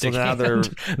joystick. So now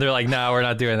they're like, no, we're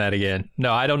not doing that again.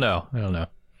 No, I don't know.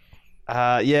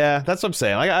 Yeah, that's what I'm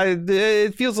saying. Like,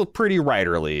 it feels pretty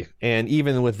writerly, and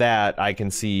even with that, I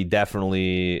can see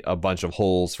definitely a bunch of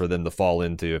holes for them to fall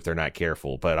into if they're not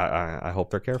careful. But I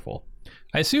hope they're careful.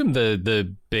 I assume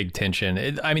the big tension.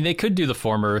 They could do the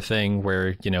former thing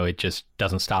where it just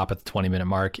doesn't stop at the 20-minute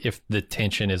mark. If the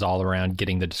tension is all around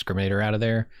getting the discriminator out of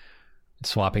there,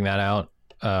 swapping that out,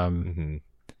 and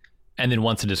then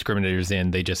once the discriminator's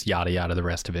in, they just yada yada the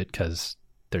rest of it because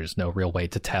there's no real way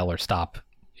to tell or stop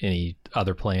any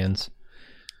other plans.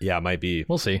 Yeah, it might be.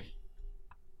 We'll see.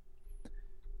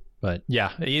 But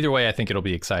yeah, either way, I think it'll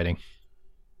be exciting.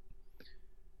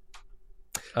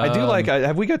 I do like.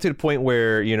 Have we got to the point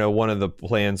where one of the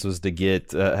plans was to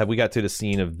get? Have we got to the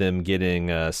scene of them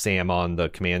getting Sam on the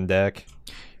command deck?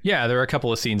 Yeah, there are a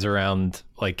couple of scenes around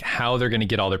like how they're going to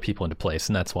get all their people into place,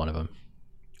 and that's one of them.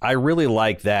 I really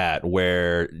like that,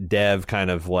 where Dev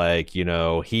kind of like,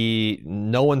 no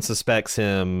one suspects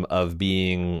him of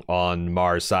being on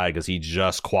Mars' side because he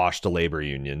just quashed the labor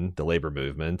union, the labor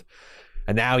movement.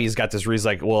 And now he's got this reason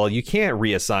like, well, you can't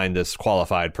reassign this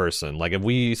qualified person. Like, if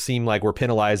we seem like we're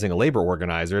penalizing a labor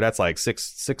organizer, that's like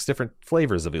six different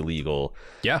flavors of illegal.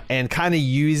 Yeah. And kind of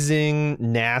using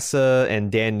NASA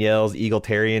and Danielle's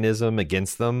egalitarianism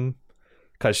against them.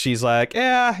 Because she's like,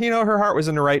 yeah, her heart was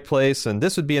in the right place. And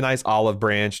this would be a nice olive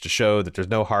branch to show that there's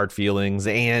no hard feelings.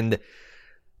 And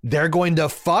they're going to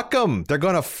fuck him. They're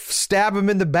going to stab him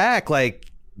in the back. Like,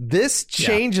 this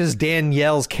changes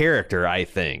Danielle's character, I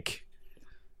think.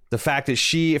 The fact that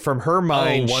she, from her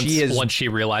mind, once she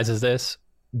realizes this,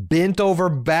 bent over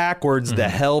backwards to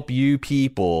help you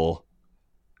people.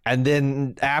 And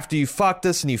then after you fucked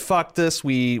us,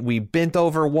 we bent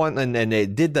over one and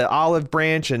it did the olive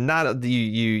branch, and not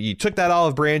you took that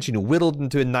olive branch and you whittled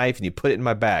into a knife and you put it in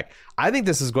my back. I think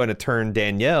this is going to turn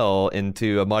Danielle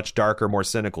into a much darker, more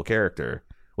cynical character,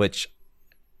 which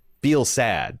feels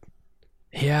sad.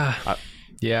 Yeah.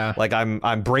 Yeah. Like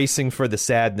I'm bracing for the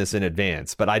sadness in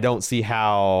advance, but I don't see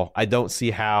how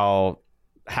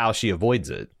she avoids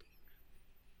it.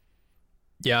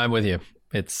 Yeah, I'm with you.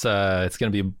 It's going to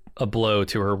be a blow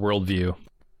to her worldview.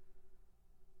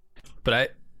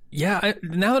 But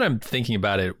now that I'm thinking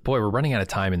about it, boy, we're running out of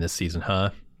time in this season, huh?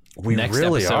 We Next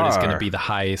really episode are. is going to be the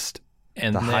heist,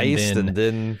 and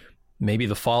then maybe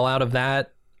the fallout of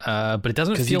that. But it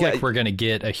doesn't feel like we're going to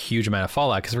get a huge amount of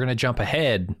fallout because we're going to jump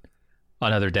ahead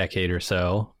another decade or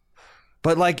so.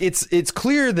 But like it's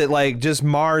clear that like just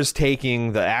Mars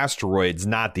taking the asteroids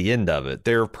not the end of it.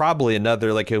 There are probably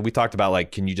another, like we talked about,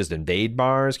 like, can you just invade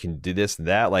Mars? Can you do this and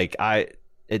that? Like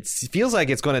it feels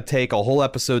like it's going to take a whole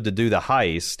episode to do the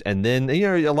heist, and then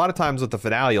a lot of times with the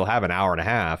finale you'll have an hour and a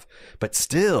half, but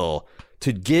still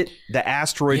to get the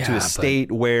asteroid to a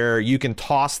state where you can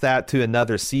toss that to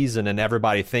another season and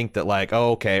everybody think that like,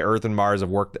 oh, okay, Earth and Mars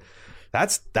have worked.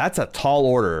 That's a tall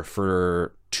order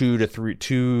for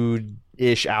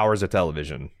 2-ish hours of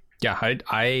television. Yeah,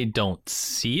 I don't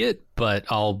see it, but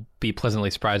I'll be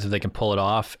pleasantly surprised if they can pull it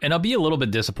off. And I'll be a little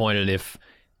bit disappointed if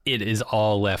it is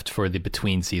all left for the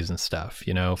between season stuff,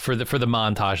 for the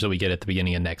montage that we get at the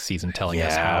beginning of next season telling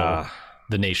us how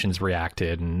the nations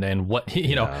reacted and what,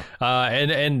 and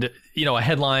a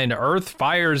headline, Earth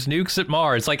fires nukes at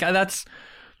Mars. Like, that's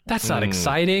not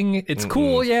exciting. It's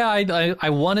cool. Yeah, I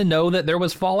want to know that there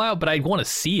was fallout, but I want to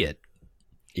see it.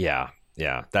 Yeah.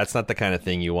 That's not the kind of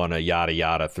thing you want to yada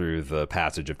yada through the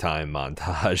passage of time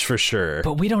montage for sure.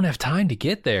 But we don't have time to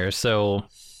get there, so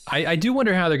I do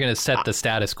wonder how they're going to set the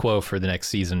status quo for the next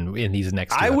season in these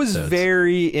next 2 episodes. episodes.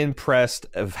 Very impressed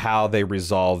of how they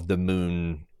resolved the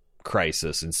moon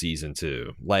crisis in season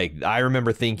 2. Like, I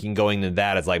remember thinking going to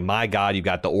that as like, my God, you've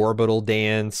got the orbital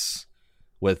dance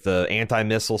with the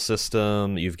anti-missile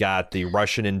system, you've got the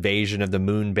Russian invasion of the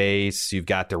moon base, you've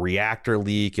got the reactor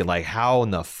leak, and like how in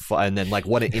the and then like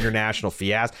what an international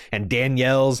fiasco, and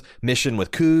Danielle's mission with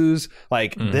coups.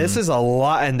 Like this is a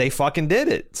lot, and they fucking did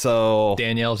it. So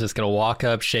Danielle's just gonna walk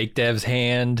up, shake Dev's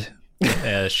hand,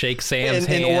 shake Sam's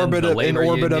hand in orbit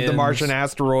of the Martian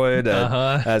asteroid,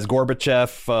 as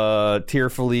Gorbachev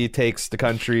tearfully takes the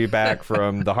country back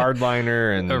from the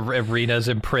hardliner, and Irina's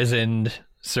imprisoned.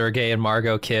 Sergei and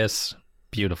Margot kiss.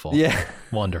 Beautiful. Yeah.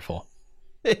 Wonderful.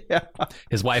 Yeah.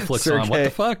 His wife looks on. What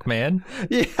the fuck, man?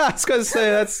 Yeah, I was gonna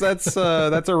say that's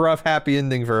a rough happy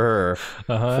ending for her.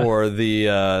 For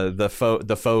the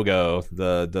Fogo,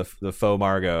 the faux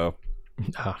Margot.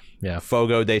 Yeah.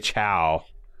 Fogo de Chao.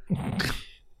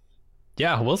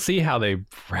 Yeah, we'll see how they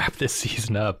wrap this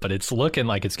season up, but it's looking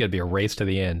like it's gonna be a race to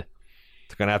the end.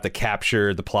 They're gonna have to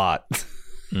capture the plot.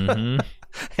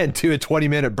 And do a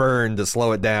 20-minute burn to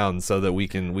slow it down so that we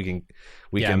can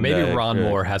maybe Ron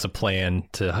Moore has a plan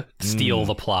to steal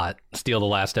the plot, steal the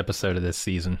last episode of this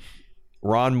season.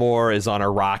 Ron Moore is on a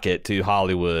rocket to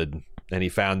Hollywood, and he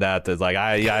found out that like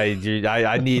I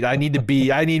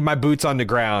need my boots on the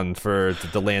ground to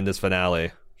land this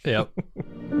finale. Yep.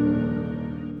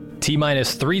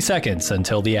 T-minus 3 seconds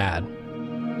until the ad.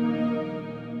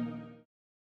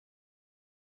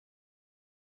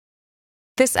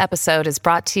 This episode is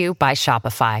brought to you by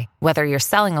Shopify. Whether you're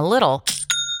selling a little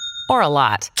or a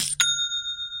lot,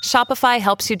 Shopify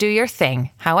helps you do your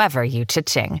thing, however you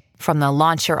cha-ching. From the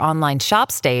launch your online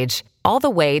shop stage, all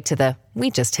the way to the we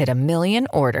just hit 1 million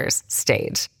orders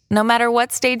stage. No matter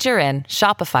what stage you're in,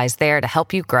 Shopify's there to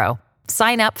help you grow.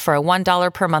 Sign up for a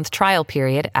 $1 per month trial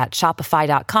period at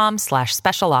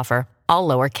shopify.com/special offer, all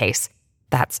lowercase.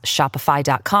 That's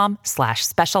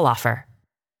shopify.com/special offer.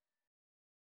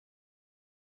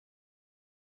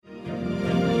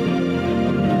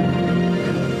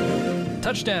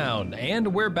 Touchdown,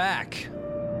 and we're back.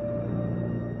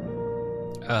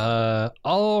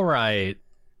 All right.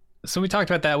 So we talked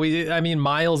about that. I mean,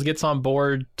 Miles gets on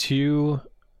board too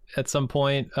at some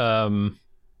point,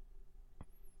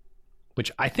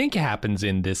 which I think happens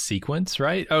in this sequence,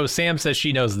 right? Oh, Sam says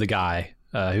she knows the guy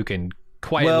who can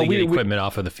quietly get equipment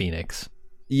off of the Phoenix.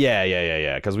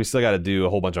 Yeah. Because we still got to do a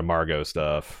whole bunch of Margot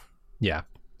stuff. Yeah.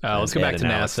 Let's go back to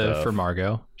NASA for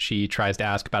Margot. She tries to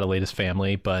ask about Aleda's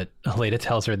family, but Aleda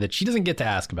tells her that she doesn't get to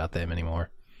ask about them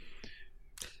anymore.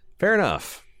 Fair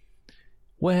enough.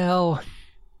 Well,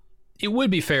 it would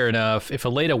be fair enough if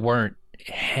Aleda weren't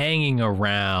hanging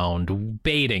around,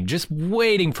 baiting, just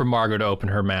waiting for Margot to open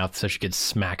her mouth so she could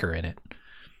smack her in it.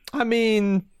 I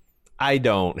mean, I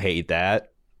don't hate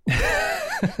that.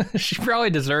 She probably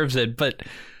deserves it, but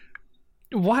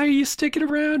why are you sticking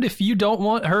around? If you don't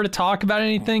want her to talk about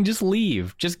anything, just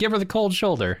leave. Just give her the cold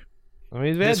shoulder. I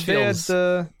mean, this feels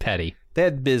petty. They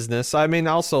had business. I mean,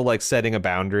 also like setting a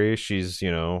boundary. She's,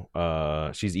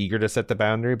 she's eager to set the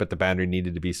boundary, but the boundary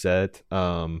needed to be set.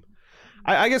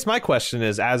 I guess my question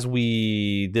is, as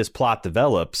this plot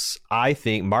develops, I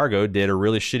think Margot did a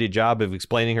really shitty job of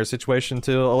explaining her situation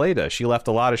to Aleda. She left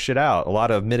a lot of shit out, a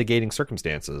lot of mitigating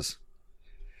circumstances.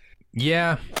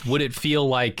 Yeah. Would it feel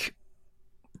like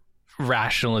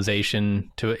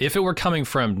rationalization to it? If it were coming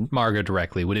from Margot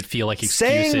directly, would it feel like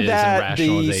excuses and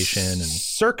rationalization? And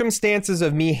circumstances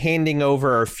of me handing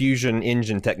over our fusion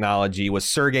engine technology was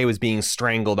Sergei was being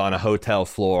strangled on a hotel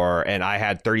floor, and I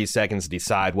had 30 seconds to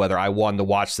decide whether I wanted to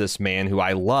watch this man who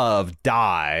I love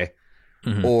die,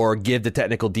 or give the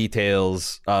technical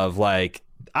details of like,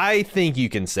 I think you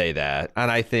can say that,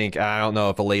 and I don't know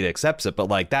if Aleda accepts it, but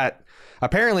like that,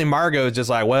 apparently Margot is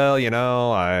just like, well,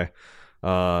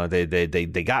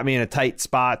 they got me in a tight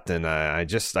spot, and I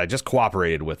just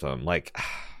cooperated with them. Like,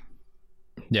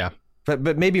 yeah.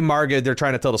 But maybe Margot, they're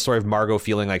trying to tell the story of Margot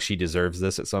feeling like she deserves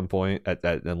this at some point,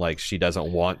 and like she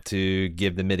doesn't want to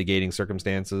give the mitigating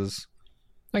circumstances.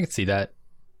 I could see that.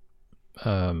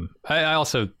 I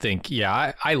also think,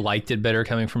 I liked it better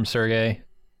coming from Sergei.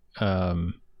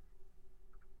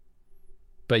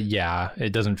 But yeah,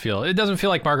 it doesn't feel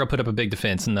like Margot put up a big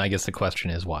defense, and I guess the question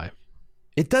is why.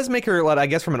 It does make her, I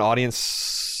guess, from an audience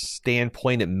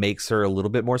standpoint, it makes her a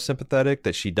little bit more sympathetic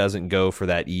that she doesn't go for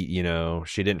that,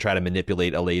 she didn't try to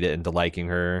manipulate Aleda into liking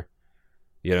her.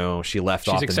 She left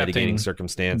off the mitigating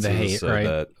circumstances. The hate, so right?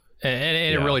 That,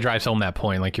 and it really drives home that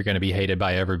point, like you're going to be hated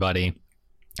by everybody.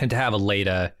 And to have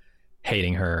Aleda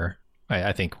hating her,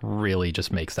 I think really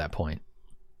just makes that point.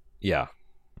 Yeah.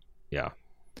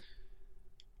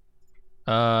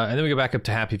 And then we go back up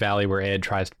to Happy Valley, where Ed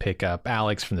tries to pick up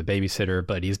Alex from the babysitter,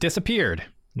 but he's disappeared.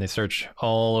 And they search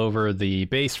all over the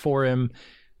base for him.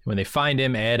 When they find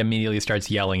him, Ed immediately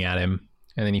starts yelling at him.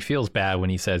 And then he feels bad when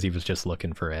he says he was just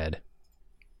looking for Ed.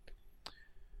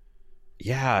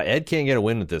 Yeah, Ed can't get a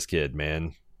win with this kid,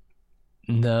 man.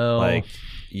 No. Like,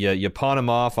 you pawn him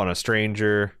off on a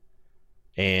stranger,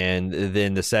 and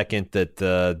then the second that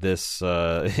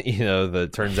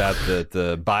turns out that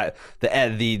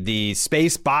the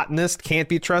space botanist can't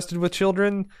be trusted with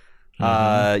children,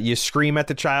 you scream at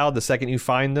the child the second you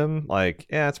find them. Like,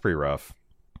 yeah, it's pretty rough.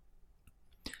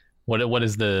 What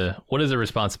is the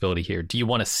responsibility here? Do you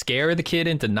want to scare the kid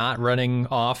into not running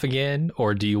off again,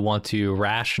 or do you want to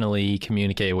rationally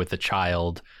communicate with the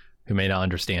child who may not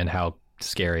understand how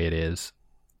scary it is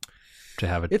to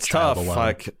have a child alone?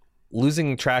 Like,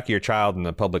 losing track of your child in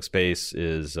the public space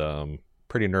is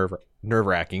pretty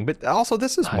nerve-wracking. But also,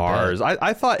 this is Mars.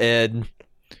 I thought Ed...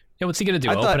 Yeah, what's he going to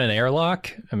do? Open an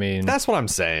airlock? I mean... That's what I'm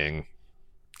saying.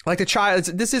 Like, the child...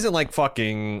 This isn't like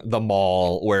fucking the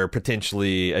mall where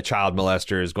potentially a child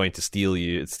molester is going to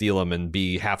steal them and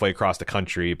be halfway across the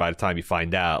country by the time you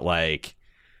find out. Like,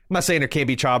 I'm not saying there can't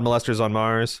be child molesters on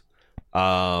Mars.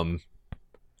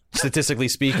 Statistically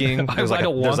speaking, there's like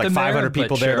 500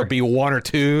 people there. There'll be one or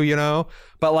two,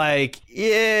 But like,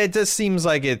 yeah, it just seems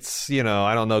like it's,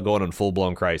 I don't know, going on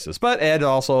full-blown crisis. But Ed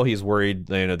also, he's worried,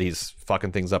 that he's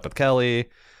fucking things up with Kelly.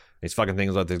 He's fucking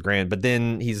things up with his grand. But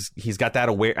then he's got that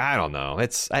aware. I don't know.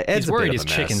 Ed's he's worried his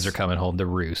chickens are coming home to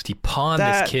roost. He pawned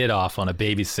this kid off on a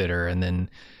babysitter, and then...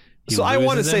 So I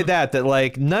want to say that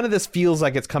like none of this feels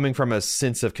like it's coming from a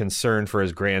sense of concern for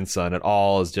his grandson at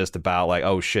all. Is just about like,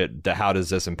 oh shit, how does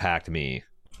this impact me?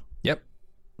 Yep.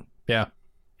 Yeah.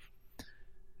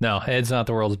 No, Ed's not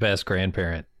the world's best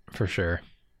grandparent for sure.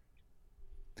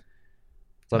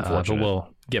 It's unfortunate. But we'll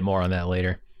get more on that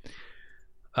later.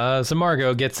 So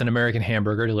Margot gets an American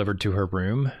hamburger delivered to her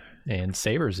room and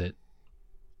savors it.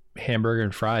 Hamburger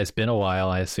and fries. Been a while,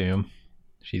 I assume.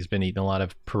 She's been eating a lot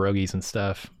of pierogies and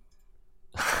stuff.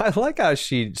 I like how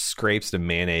she scrapes the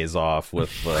mayonnaise off with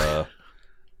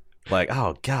like,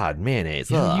 oh god,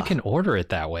 mayonnaise. You can order it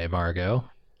that way, Margot.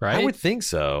 right? I would think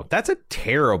so. That's a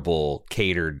terrible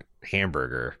catered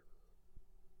hamburger.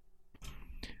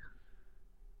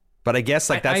 But I guess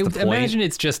like that's the point. I imagine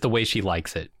it's just the way she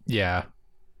likes it. Yeah.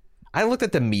 I looked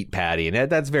at the meat patty, and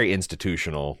that's very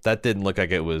institutional. That didn't look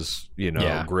like it was,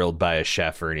 grilled by a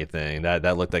chef or anything.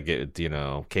 That looked like it,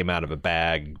 came out of a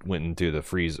bag, went into the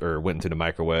freezer, or went into the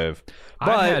microwave.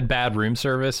 But I've had bad room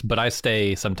service, but I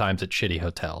stay sometimes at shitty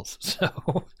hotels.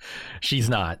 So she's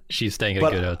not. She's staying at a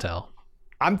good hotel.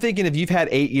 I'm thinking if you've had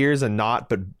 8 years and not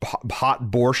but hot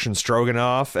borscht and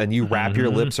stroganoff, and you wrap your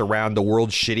lips around the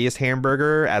world's shittiest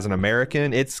hamburger as an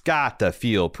American, it's got to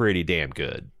feel pretty damn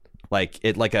good.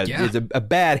 It's a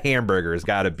bad hamburger has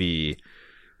got to be,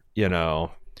 I'm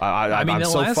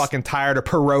so fucking tired of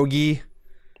pierogi.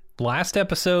 Last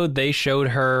episode, they showed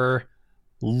her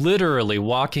literally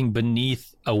walking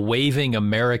beneath a waving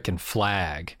American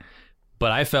flag.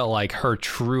 But I felt like her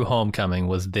true homecoming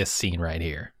was this scene right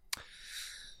here.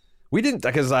 We didn't,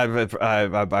 because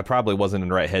I probably wasn't in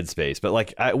the right headspace, but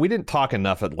we didn't talk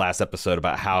enough at last episode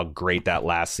about how great that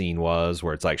last scene was,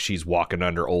 where it's like she's walking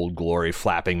under Old Glory,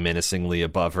 flapping menacingly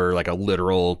above her, like a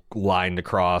literal line to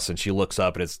cross, and she looks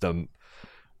up and it's the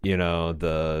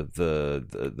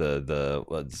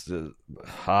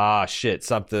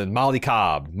Molly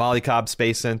Cobb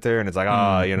Space Center, and it's like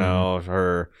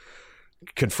her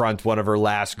confront one of her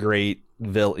last great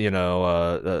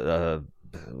the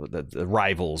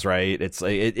rivals, right? It's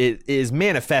like it is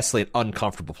manifestly an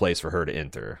uncomfortable place for her to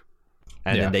enter,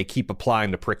 and then they keep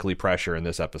applying the prickly pressure in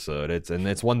this episode.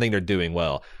 It's one thing they're doing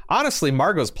well. Honestly,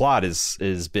 Margot's plot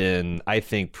is been, I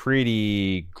think,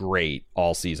 pretty great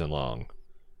all season long.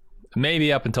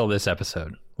 Maybe up until this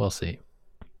episode, we'll see.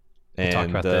 We'll talk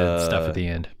about the stuff at the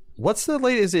end. What's the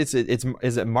latest?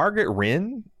 Is it Margaret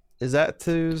Ryn? Is that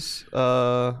who's it's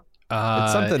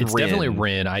something? It's definitely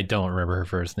Ryn. I don't remember her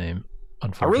first name.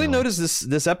 I really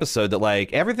noticed this episode that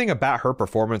like everything about her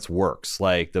performance works,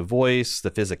 like the voice,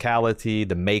 the physicality,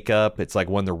 the makeup. It's like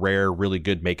one of the rare really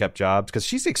good makeup jobs, because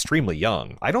she's extremely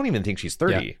young. I don't even think she's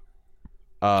 30.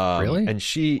 Really? And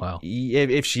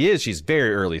if she is, she's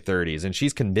very early 30s, and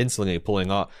she's convincingly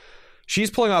pulling off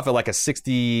at like a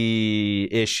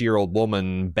 60-ish year old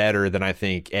woman better than I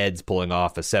think Ed's pulling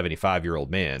off a 75-year-old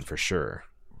man for sure.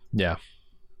 Yeah.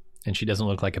 And she doesn't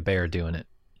look like a bear doing it.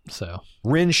 So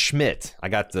Ryn Schmidt, I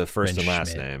got the first and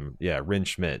last name. Yeah, Ryn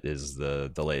Schmidt is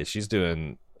the latest. She's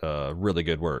doing really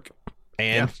good work,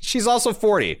 and she's also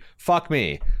 40. Fuck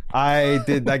me, I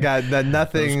got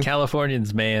nothing. Those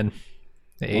Californians, man.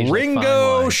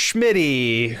 Ringo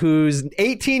Schmitty, who's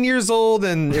 18 years old,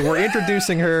 and we're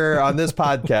introducing her on this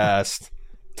podcast.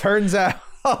 Turns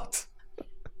out.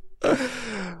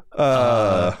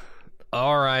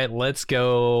 All right, let's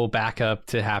go back up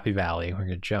to Happy Valley. We're going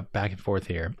to jump back and forth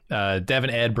here. Dev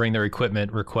and Ed bring their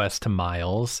equipment request to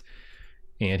Miles,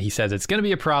 and he says it's going to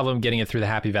be a problem getting it through the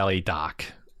Happy Valley dock.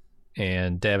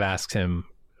 And Dev asks him,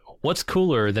 what's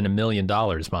cooler than $1 million,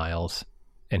 Miles?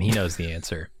 And he knows the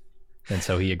answer. And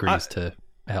so he agrees to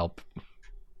help.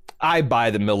 I buy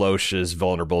the Milosh is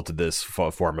vulnerable to this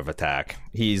form of attack.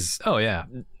 He's a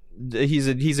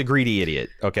greedy idiot,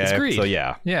 okay? It's greed. So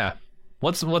yeah. Yeah.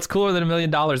 What's cooler than $1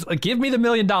 million? Give me the $1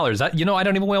 million. I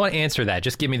don't even want to answer that.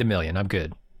 Just give me the $1 million. I'm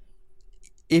good.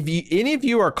 If any of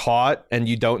you are caught and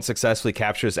you don't successfully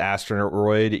capture this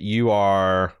asteroid, you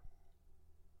are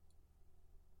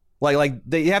like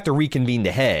they have to reconvene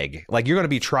the Hague. Like you're going to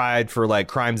be tried for like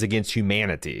crimes against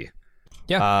humanity.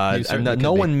 Yeah.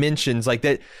 No one mentions like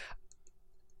that.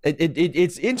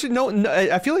 It's interesting.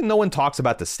 I feel like no one talks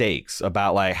about the stakes,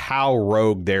 about like how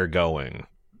rogue they're going.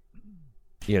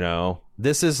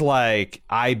 This is like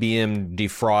IBM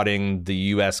defrauding the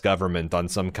U.S. government on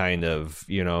some kind of,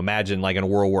 imagine like in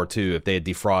World War II, if they had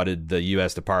defrauded the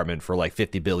U.S. Department for like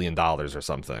 $50 billion or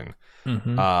something.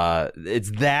 Mm-hmm. It's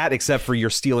that, except for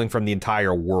you're stealing from the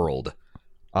entire world.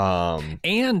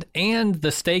 And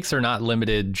the stakes are not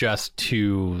limited just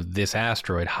to this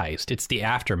asteroid heist. It's the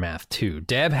aftermath, too.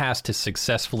 Deb has to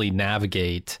successfully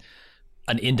navigate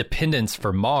an independence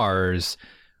for Mars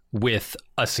with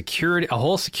a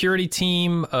whole security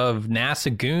team of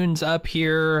NASA goons up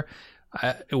here,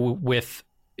 with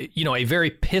a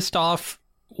very pissed off,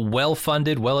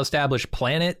 well-funded, well-established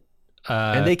planet,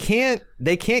 and they can't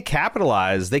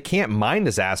capitalize. They can't mine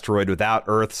this asteroid without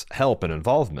Earth's help and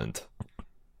involvement,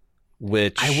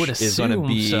 which I would is going to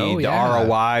be the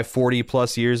ROI 40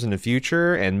 plus years in the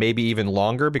future, and maybe even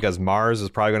longer, because Mars is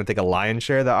probably going to take a lion's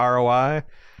share of the ROI.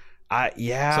 So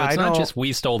it's not just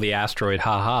we stole the asteroid,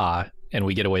 haha, and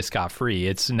we get away scot-free.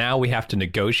 It's now we have to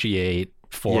negotiate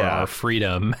for our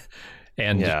freedom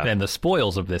and the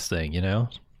spoils of this thing,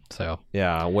 So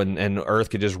yeah, and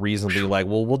Earth could just reasonably like,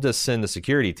 well, we'll just send the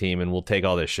security team and we'll take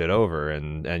all this shit over,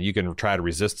 and you can try to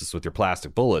resist us with your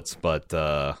plastic bullets, but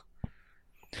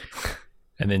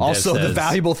and then also Dev the says,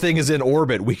 valuable thing is in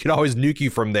orbit. We can always nuke you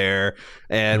from there,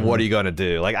 and what are you going to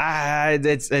do? Like,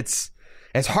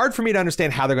 it's hard for me to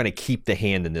understand how they're going to keep the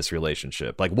hand in this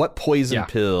relationship. Like, what poison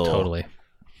pill totally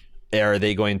are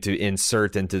they going to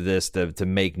insert into this to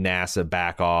make NASA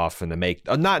back off and to make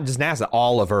not just NASA,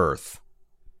 all of Earth?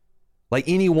 Like,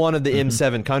 any one of the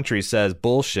M7 countries says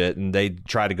bullshit and they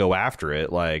try to go after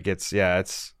it. Like, it's going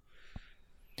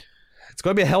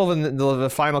to be a hell of the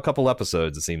final couple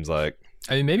episodes, it seems like.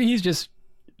 I mean, maybe he's just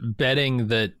betting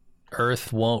that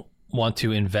Earth won't want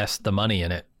to invest the money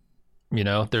in it. You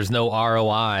know, there's no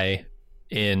ROI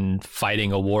in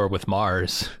fighting a war with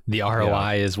Mars. The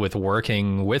ROI is with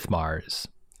working with Mars.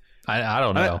 I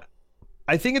don't know.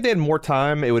 I think if they had more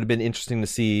time, it would have been interesting to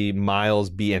see Miles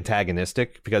be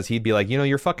antagonistic, because he'd be like, you know,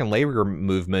 your fucking labor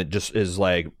movement just is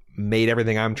like made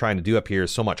everything I'm trying to do up here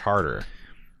so much harder.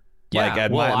 Yeah,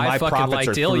 like, well, my I fucking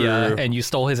liked Ilya, through... and you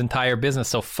stole his entire business,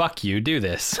 so fuck you, do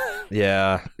this.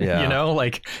 Yeah. You know,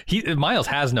 like, Miles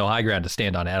has no high ground to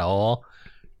stand on at all.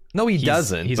 No, he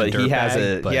doesn't. He's but he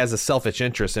has a selfish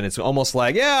interest, and it's almost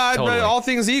like, Totally. all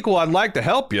things equal, I'd like to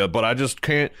help you, but I just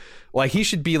can't. Like, he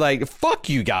should be like, fuck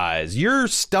you guys. Your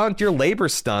labor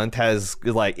stunt has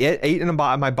like eaten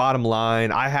my bottom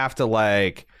line. I have to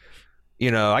like. You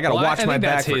know, I got to watch my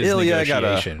back for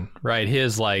Ilya. Right.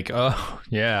 His like, oh,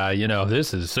 yeah, you know,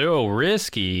 this is so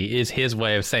risky is his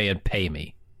way of saying, pay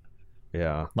me.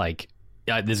 Yeah. Like,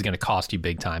 this is going to cost you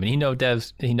big time. And he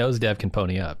knows Dev can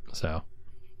pony up. So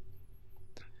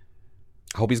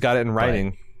I hope he's got it in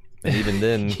writing. And even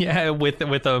then. Yeah, with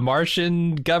a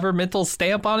Martian governmental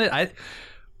stamp on it.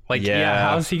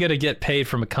 How's he going to get paid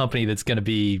from a company that's going to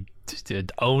be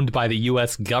owned by the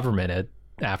U.S. government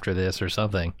after this or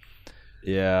something?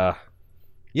 Yeah.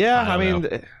 I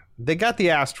mean, they got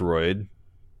the asteroid,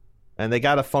 and they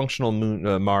got a functional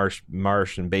moon,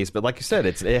 Martian base. But like you said,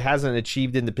 it hasn't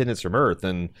achieved independence from Earth,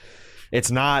 and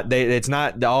it's not.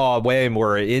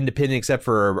 We're independent except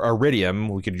for iridium.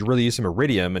 We could really use some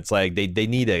iridium. It's like they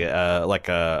need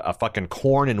a fucking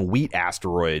corn and wheat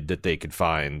asteroid that they could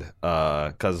find.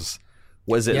 Because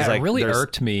was it? Yeah, like, it really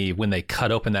irked me when they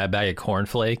cut open that bag of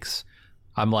cornflakes.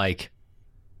 I'm like,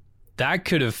 that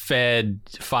could have fed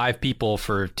 5 people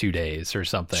for 2 days or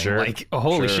something. Sure. Like,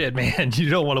 holy shit, man, you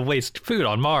don't want to waste food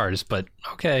on Mars, but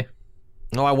okay.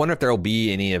 No, I wonder if there'll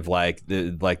be any of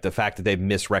the fact that they've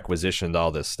misrequisitioned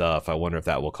all this stuff. I wonder if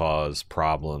that will cause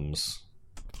problems.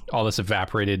 All this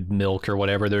evaporated milk or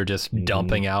whatever they're just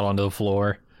dumping out onto the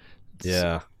floor.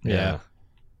 Yeah. I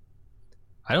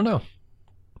don't know.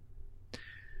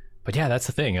 But yeah, that's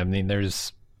the thing. I mean,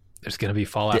 there's going to be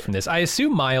fallout from this. I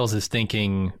assume Miles is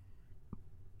thinking...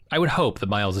 I would hope that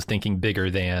Miles is thinking bigger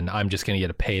than, I'm just going to get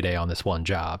a payday on this one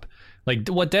job. Like,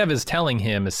 what Dev is telling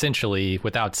him, essentially,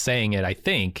 without saying it, I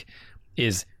think,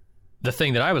 is the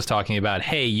thing that I was talking about.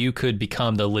 Hey, you could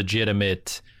become the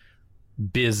legitimate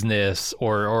business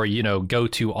or you know,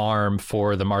 go-to arm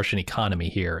for the Martian economy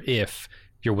here if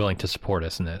you're willing to support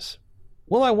us in this.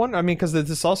 Well, I wonder, I mean, because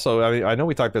this also, I mean, I know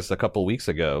we talked this a couple of weeks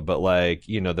ago, but like,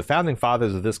 you know, the founding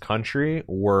fathers of this country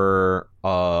were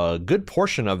a good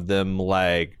portion of them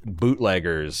like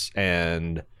bootleggers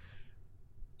and,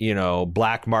 you know,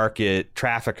 black market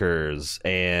traffickers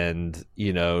and,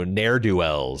 you know,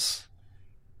 ne'er-do-wells.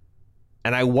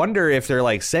 And I wonder if they're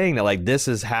like saying that like this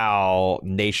is how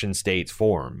nation states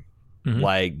form. Mm-hmm.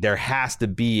 Like there has to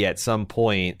be at some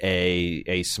point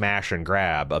a smash and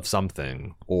grab of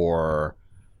something, or,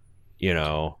 you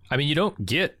know, I mean, you don't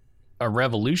get a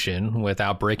revolution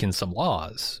without breaking some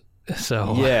laws.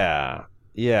 So yeah.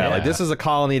 Like this is a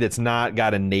colony that's not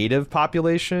got a native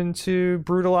population to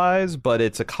brutalize, but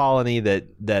it's a colony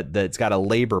that's got a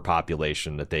labor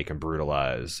population that they can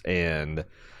brutalize. And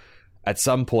at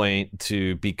some point,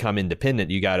 to become independent,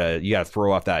 you gotta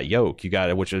throw off that yoke.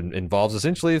 Which involves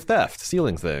essentially theft,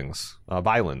 stealing things,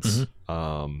 violence.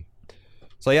 Mm-hmm.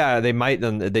 So yeah, they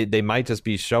might just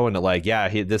be showing it like, yeah,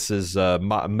 this is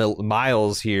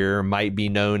Miles here might be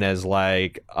known as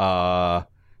like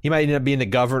he might end up being the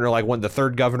governor, like the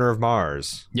third governor of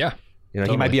Mars. Yeah, you know,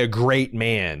 totally. He might be a great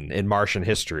man in Martian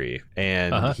history,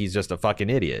 and he's just a fucking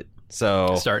idiot.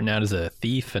 So starting out as a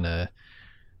thief and a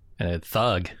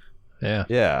thug.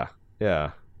 Yeah.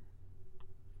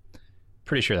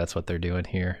 Pretty sure that's what they're doing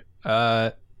here.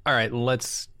 All right,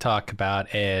 let's talk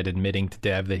about Ed admitting to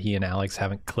Dev that he and Alex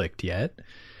haven't clicked yet.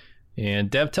 And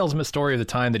Dev tells him a story of the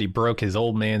time that he broke his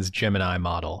old man's Gemini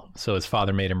model, so his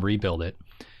father made him rebuild it.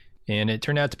 And it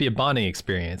turned out to be a bonding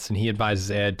experience, and he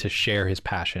advises Ed to share his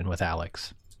passion with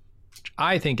Alex, which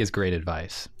I think is great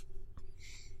advice.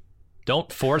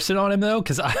 Don't force it on him, though,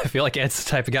 because I feel like Ed's the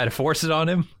type of guy to force it on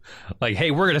him. Like,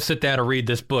 hey, we're going to sit down and read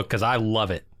this book because I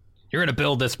love it. You're going to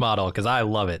build this model because I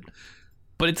love it.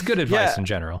 But it's good advice in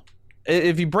general.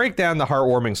 If you break down the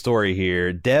heartwarming story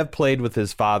here, Dev played with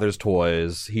his father's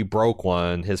toys. He broke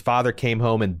one. His father came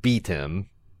home and beat him.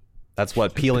 That's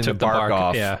what peeling the bark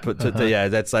off. Yeah,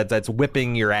 that's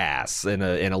whipping your ass in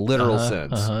a literal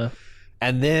sense.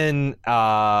 And then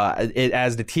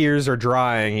as the tears are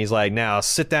drying, he's like, now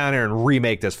sit down here and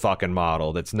remake this fucking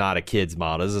model that's not a kid's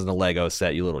model. This isn't a Lego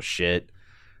set, you little shit.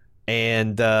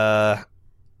 And I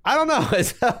don't know.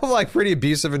 It's like pretty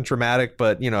abusive and traumatic,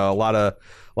 but you know, a lot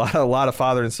of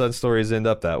father and son stories end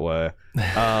up that way.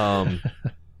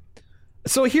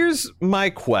 So here's my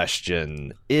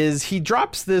question: is he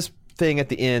drops this thing at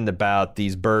the end about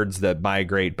these birds that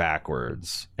migrate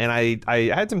backwards, and I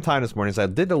had some time this morning, so I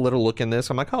did a little look in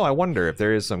this. I'm like, oh, I wonder if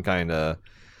there is some kind of,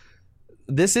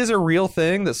 this is a real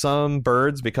thing that some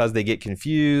birds, because they get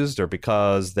confused or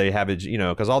because they have it, you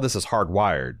know, because all this is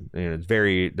hardwired. You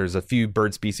know, there's a few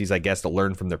bird species, I guess, that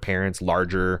learn from their parents,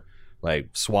 larger, like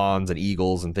swans and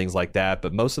eagles and things like that.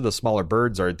 But most of the smaller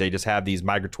birds they just have these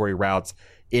migratory routes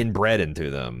inbred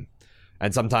into them.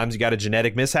 And sometimes you got a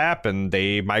genetic mishap and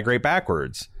they migrate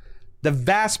backwards. The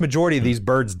vast majority of these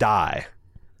birds die.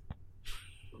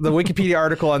 The Wikipedia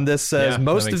article on this says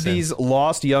most of these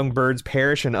lost young birds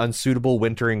perish in unsuitable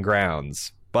wintering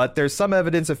grounds. But there's some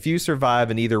evidence a few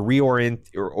survive and either reorient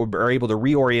or are able to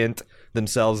reorient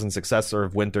themselves in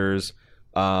successive winters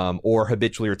or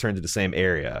habitually return to the same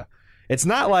area. It's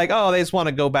not like, oh, they just want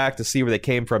to go back to see where they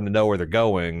came from to know where they're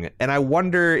going. And I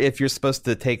wonder if you're supposed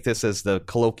to take this as the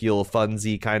colloquial,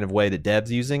 funsy kind of way that Dev's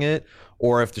using it,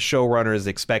 or if the showrunners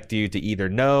expect you to either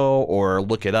know or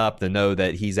look it up to know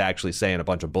that he's actually saying a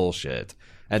bunch of bullshit.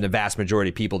 And the vast majority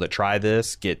of people that try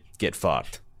this get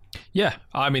fucked. Yeah,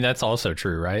 I mean, that's also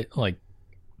true, right? Like,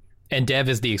 and Dev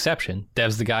is the exception.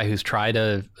 Dev's the guy who's tried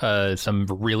some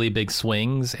really big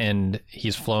swings, and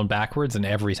he's flown backwards, and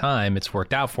every time it's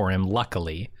worked out for him,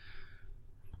 luckily.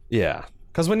 Yeah,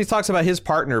 because when he talks about his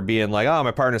partner being like, oh,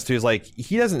 my partner's too, is like,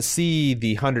 he doesn't see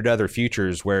the 100 other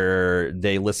futures where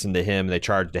they listened to him, they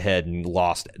charged ahead and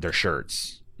lost their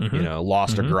shirts, you know,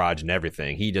 lost their garage and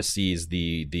everything. He just sees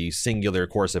the singular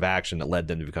course of action that led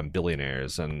them to become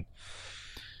billionaires. And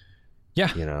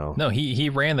yeah, you know, no, he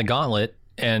ran the gauntlet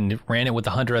and ran it with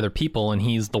 100 other people, and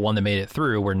he's the one that made it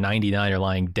through, where 99 are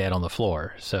lying dead on the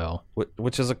floor. So,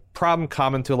 which is a problem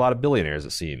common to a lot of billionaires,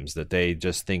 it seems, that they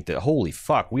just think that, holy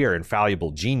fuck, we are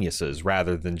infallible geniuses,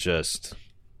 rather than just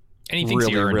anything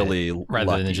really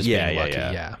rather lucky. than just being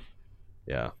lucky.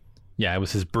 Yeah, it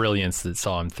was his brilliance that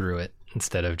saw him through it,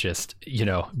 instead of just, you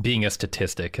know, being a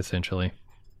statistic, essentially.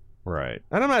 Right.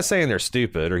 And I'm not saying they're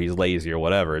stupid or he's lazy or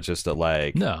whatever. It's just that,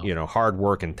 like, no. You know, hard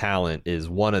work and talent is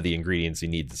one of the ingredients you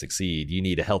need to succeed. You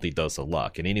need a healthy dose of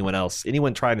luck. And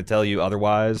anyone trying to tell you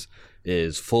otherwise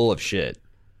is full of shit.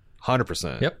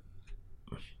 100%. Yep.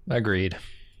 Agreed.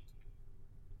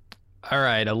 All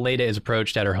right. Aleda is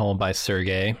approached at her home by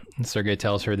Sergei. And Sergei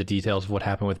tells her the details of what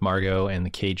happened with Margot and the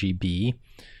KGB.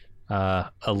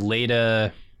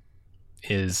 Aleda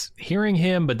is hearing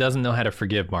him but doesn't know how to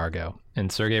forgive Margot. And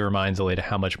Sergei reminds Aleda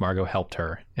how much Margot helped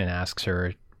her and asks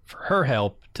her for her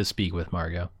help to speak with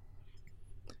Margot.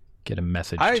 Get a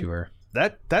message to her.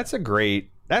 That's such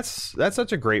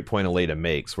a great point Aleda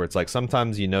makes, where it's like,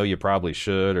 sometimes you probably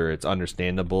should, or it's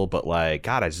understandable, but like,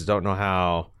 God, I just don't know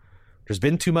how. There's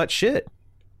been too much shit.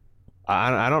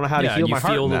 I don't know how to heal my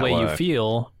heart. You feel the way you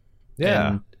feel.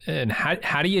 Yeah. And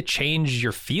how do you change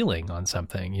your feeling on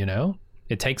something, you know?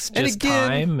 It takes just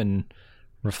time and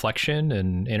reflection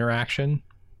and interaction.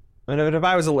 And if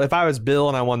I was Bill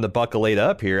and I wanted to buck Aleda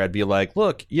up here, I'd be like,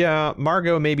 look, yeah,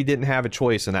 Margot maybe didn't have a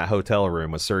choice in that hotel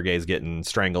room with Sergei's getting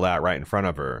strangled out right in front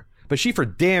of her. But she for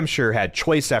damn sure had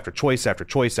choice after choice after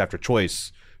choice after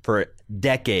choice for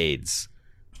decades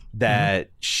that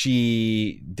the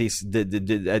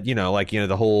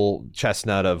whole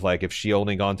chestnut of, like, if she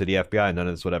only gone to the FBI, none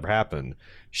of this would ever happen.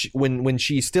 When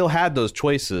she still had those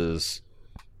choices,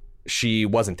 she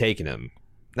wasn't taking them.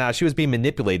 Now, she was being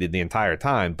manipulated the entire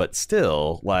time, but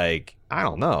still, like, I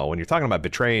don't know. When you're talking about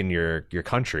betraying your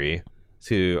country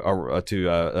to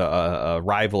a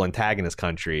rival antagonist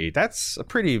country, that's a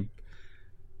pretty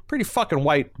fucking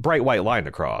bright white line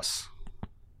to cross.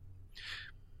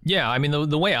 Yeah, I mean,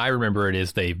 the way I remember it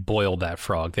is they boiled that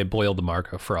frog. They boiled the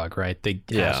Margot frog, right? They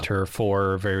asked her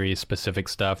for very specific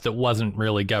stuff that wasn't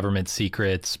really government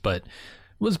secrets, but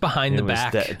was behind the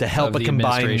back to help of a the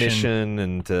combined administration. mission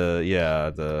and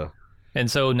to And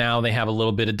so now they have a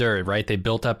little bit of dirt, right? They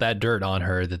built up that dirt on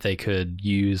her that they could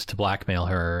use to blackmail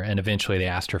her, and eventually they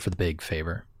asked her for the big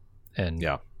favor. And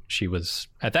she was,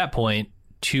 at that point,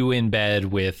 too in bed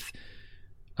with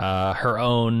her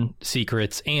own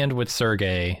secrets and with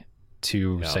Sergei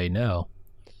to say no.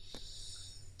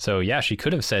 So, yeah, she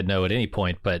could have said no at any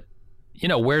point, but, you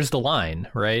know, where's the line,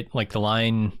 right? Like, the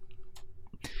line,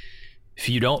 if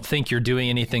you don't think you're doing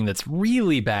anything that's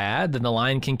really bad, then the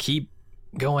line can keep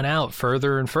going out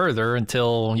further and further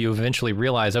until you eventually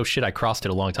realize, oh shit, I crossed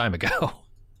it a long time ago.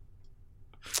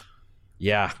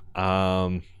 Yeah.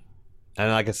 And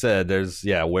like I said, there's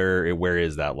where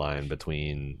is that line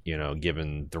between, you know,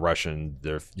 given the Russian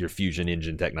your fusion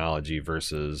engine technology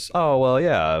versus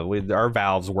our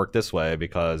valves work this way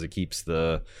because it keeps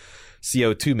the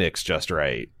CO2 mix just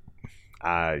right.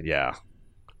 I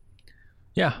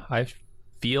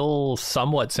feel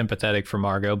somewhat sympathetic for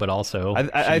Margot, but also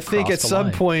I think at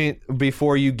some point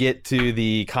before you get to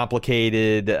the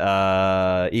complicated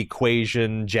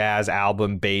equation jazz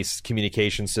album based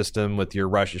communication system with your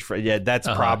Russian friend, that's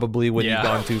probably when you've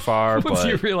gone too far. Once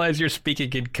you realize you're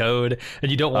speaking in code and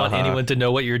you don't want anyone to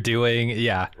know what you're doing,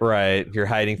 right, you're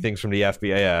hiding things from the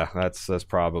FBI. Yeah, that's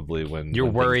probably when you're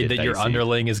worried that your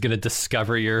underling is going to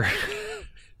discover your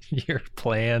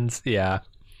plans. Yeah.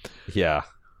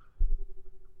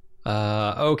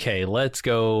 Okay, let's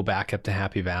go back up to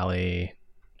Happy Valley,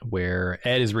 where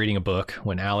Ed is reading a book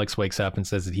when Alex wakes up and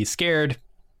says that he's scared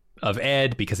of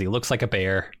Ed because he looks like a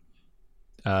bear.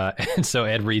 And so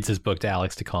Ed reads his book to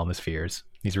Alex to calm his fears.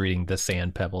 He's reading The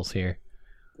Sand Pebbles here.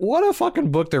 What a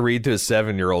fucking book to read to a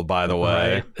 7-year-old, by the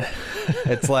way. Right.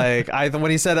 It's like,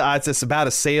 when he said it's about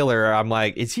a sailor, I'm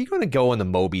like, is he going to go in the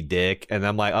Moby Dick? And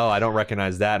I'm like, oh, I don't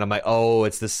recognize that. And I'm like, oh,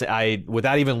 it's this.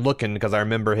 Without even looking, because I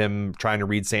remember him trying to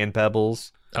read Sand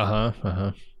Pebbles.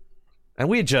 And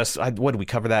we had what did we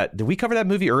cover that? Did we cover that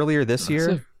movie earlier this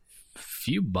year? A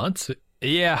few months.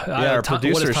 Yeah. Our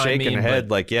producer's shaking her head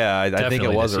like, I think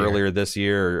it was earlier this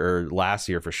year or last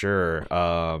year for sure.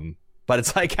 But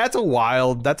it's like that's a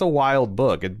wild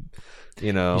book. And,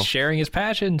 you know, he's sharing his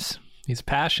passions. He's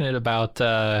passionate about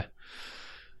the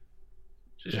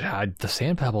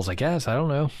Sand Pebbles, I guess. I don't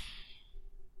know.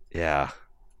 Yeah,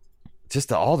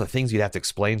 just all the things you'd have to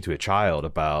explain to a child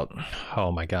about.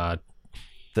 Oh my god,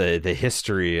 the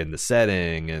history and the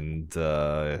setting and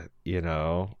you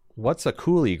know, what's a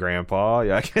coolie, Grandpa?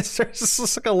 Yeah, I guess there's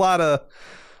just like a lot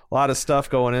of stuff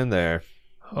going in there.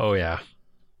 Oh yeah.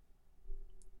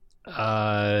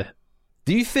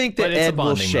 Do you think that Ed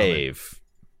will shave? Moment.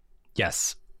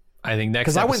 Yes, I think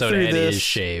next episode Ed is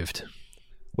shaved.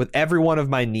 With every one of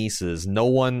my nieces, no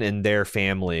one in their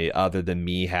family other than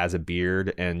me has a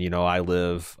beard, and you know I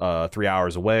live 3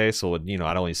 hours away, so you know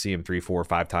I'd only see him 3, 4,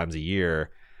 5 times a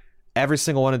year. Every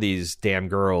single one of these damn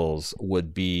girls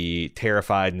would be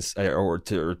terrified or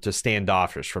to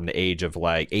standoffish from the age of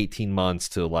like 18 months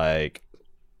to like,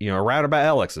 you know, around about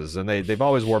Alex's, and they've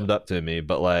always warmed up to me,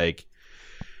 but like,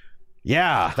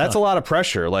 yeah, that's a lot of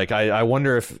pressure. Like, I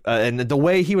wonder if, and the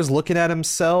way he was looking at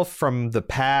himself from the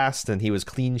past, and he was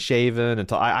clean shaven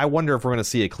until I wonder if we're going to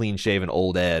see a clean shaven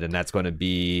old Ed, and that's going to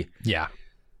be,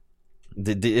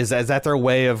 is that their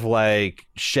way of like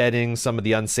shedding some of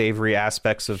the unsavory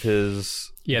aspects of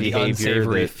his behavior, the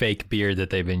unsavory fake beard that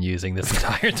they've been using this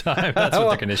entire time? That's what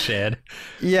they're going to shed.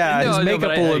 Yeah, his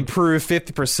makeup will improve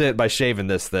 50% by shaving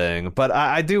this thing. But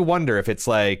I do wonder if it's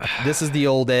like, this is the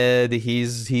old Ed,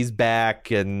 he's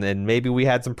back, and maybe we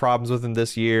had some problems with him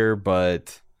this year,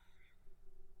 but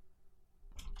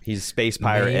he's Space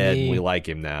Pirate Ed, and we like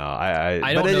him now.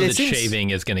 I don't know that shaving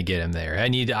is going to get him there. I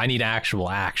need actual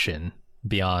action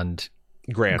beyond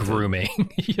grooming.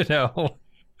 You know,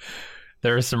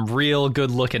 there are some real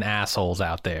good looking assholes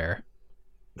out there.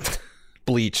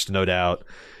 Bleached, no doubt.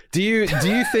 Do you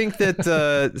think that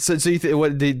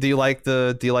do you like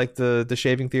the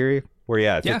shaving theory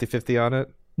where 50-50 on it?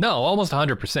 No, almost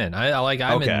 100%.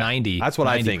 I'm at 90. That's what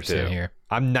I think too. Here.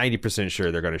 I'm 90%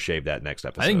 sure they're going to shave that next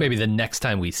episode. I think maybe the next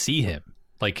time we see him,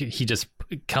 like he just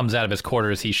comes out of his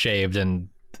quarters, he's shaved, and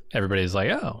everybody's like,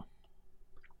 oh,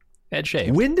 Ed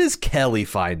shaved. When does Kelly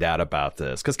find out about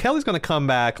this? Because Kelly's going to come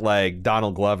back like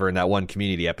Donald Glover in that one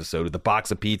Community episode with the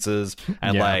box of pizzas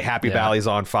and like Happy Valley's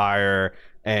on fire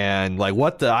and like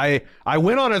I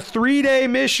went on a 3-day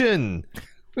mission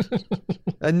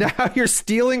and now you're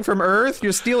stealing from Earth.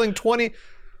 You're stealing $20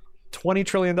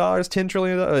 trillion, $10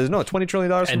 trillion. No, $20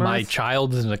 trillion from Earth. And my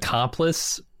child is an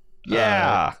accomplice.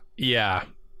 Yeah. Yeah.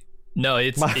 No,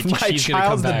 my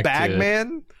child's the bag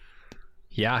man.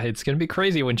 Yeah, it's going to be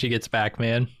crazy when she gets back,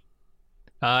 man.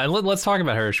 And let's talk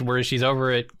about her. Where she's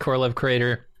over at Korolev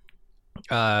Crater.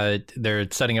 They're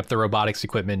setting up the robotics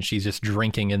equipment. She's just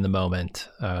drinking in the moment,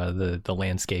 the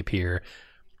landscape here,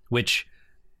 which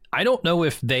I don't know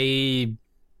if they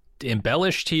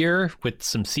embellished here with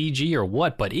some CG or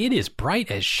what, but it is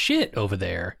bright as shit over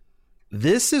there.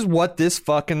 This is what this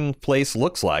fucking place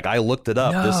looks like. I looked it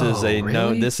up.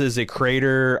 This is a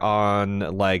crater on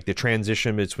like the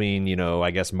transition between,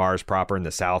 I guess Mars proper and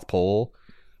the South Pole.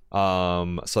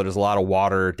 So there's a lot of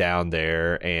water down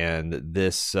there, and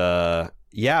this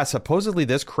supposedly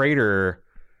this crater,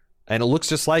 and it looks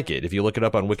just like it if you look it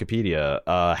up on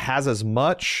Wikipedia, has as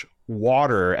much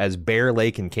water as Bear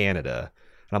Lake in Canada.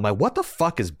 And I'm like, what the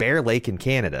fuck is Bear Lake in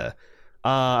Canada?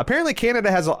 Apparently Canada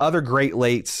has other Great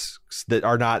Lakes that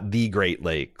are not the Great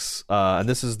Lakes. And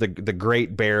this is the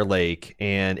Great Bear Lake,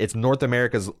 and it's North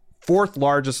America's 4th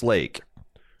largest lake,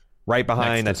 right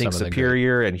behind, I think,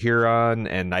 Superior and Huron,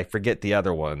 and I forget the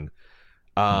other one.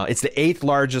 It's the 8th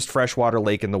largest freshwater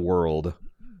lake in the world.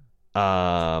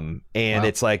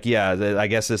 It's like, I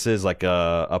guess this is like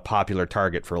a popular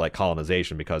target for like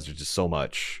colonization because there's just so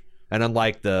much. And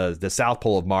unlike the South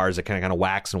Pole of Mars that kind of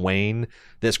wax and wane,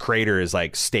 this crater is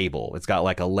like stable. It's got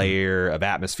like a layer of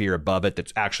atmosphere above it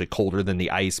that's actually colder than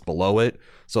the ice below it.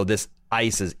 So this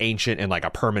ice is ancient and like a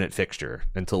permanent fixture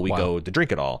until we go to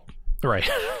drink it all. Right,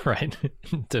 right.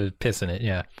 To piss in it,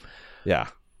 yeah. Yeah.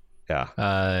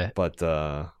 Wow.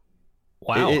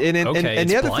 And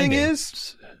the other thing is,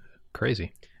 it's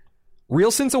crazy.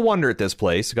 Real sense of wonder at this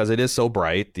place because it is so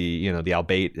bright. The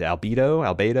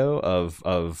albedo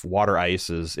of water ice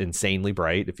is insanely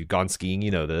bright. If you've gone skiing, you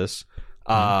know this.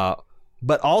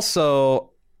 But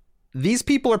also, these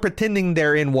people are pretending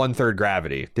they're in 1/3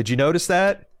 gravity. Did you notice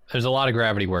that? There's a lot of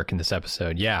gravity work in this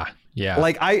episode. Yeah.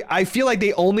 Like I feel like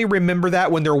they only remember that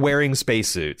when they're wearing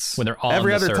spacesuits. When they're on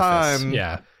every the other surface.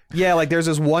 time. Yeah, like there's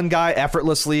this one guy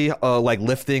effortlessly like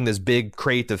lifting this big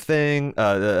crate of thing,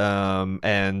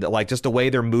 and like just the way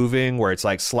they're moving, where it's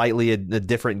like slightly a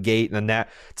different gait and that.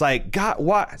 It's like, God,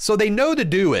 what? So they know to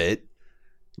do it,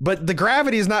 but the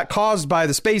gravity is not caused by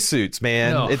the spacesuits,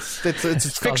 man. No. It's a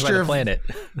caused fixture by the of planet.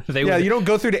 You don't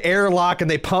go through the airlock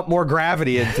and they pump more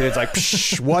gravity into it. It's like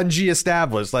 1G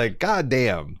established. Like,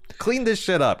 goddamn, clean this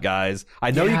shit up, guys.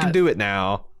 I know you can do it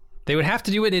now. They would have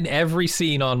to do it in every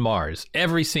scene on Mars,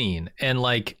 every scene, and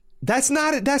like that's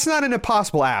not an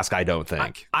impossible ask. I don't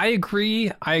think. I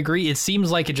agree. It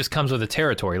seems like it just comes with the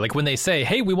territory. Like when they say,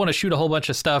 "Hey, we want to shoot a whole bunch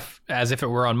of stuff as if it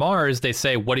were on Mars," they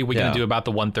say, "What are we going to do about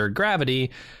the 1/3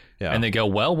 gravity?" Yeah. And they go,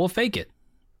 "Well, we'll fake it."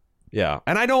 Yeah,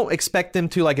 and I don't expect them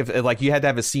to, like, if like you had to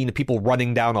have a scene of people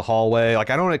running down a hallway, like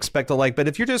I don't expect to, like, but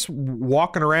if you're just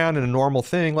walking around in a normal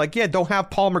thing, like, don't have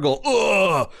Palmer go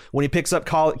ugh when he picks up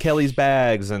Kelly's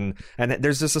bags, and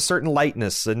there's just a certain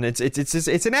lightness, and it's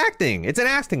an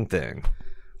acting thing.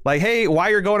 Like, hey, while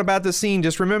you're going about this scene,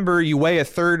 just remember you weigh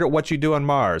 1/3 of what you do on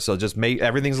Mars, so just make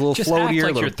everything's a little just floatier.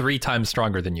 Act like you're 3 times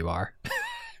stronger than you are.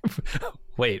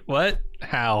 Wait, what?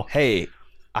 How? Hey,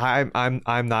 I'm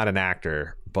not an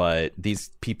actor. But these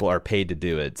people are paid to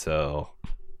do it, so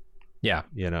yeah,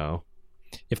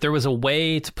 If there was a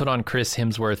way to put on Chris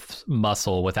Hemsworth's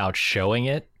muscle without showing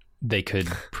it, they could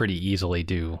pretty easily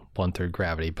do 1/3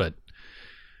 gravity. But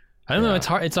I don't know. It's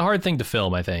hard. It's a hard thing to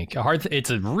film. I think it's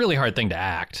a really hard thing to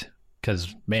act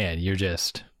because, man, you're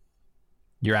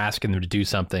asking them to do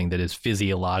something that is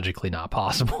physiologically not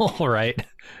possible, right?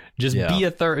 Just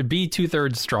be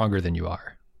 2/3 stronger than you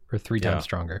are, or 3 times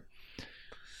stronger.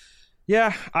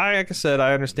 Yeah, like I said,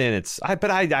 I understand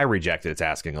but I reject it. It's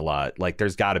asking a lot. Like,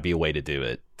 there's got to be a way to do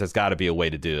it.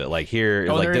 Like here,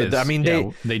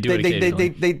 they do it occasionally.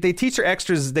 They teach their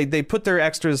extras. They put their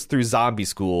extras through zombie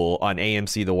school on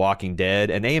AMC The Walking Dead,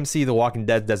 and AMC The Walking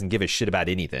Dead doesn't give a shit about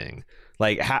anything.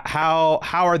 Like, how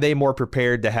are they more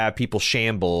prepared to have people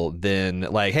shamble than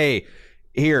like, hey,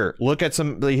 here, look at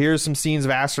here's some scenes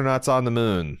of astronauts on the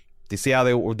moon. Do you see how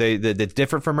they're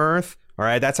different from Earth? All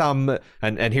right, that's how,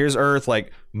 and here's Earth.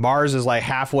 Like, Mars is like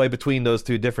halfway between those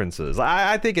two differences.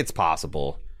 I think it's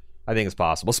possible.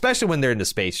 Especially when they're in the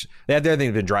space. The other thing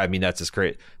that's been driving me nuts is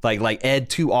great. Like Ed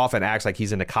too often acts like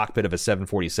he's in the cockpit of a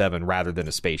 747 rather than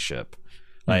a spaceship.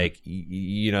 Like,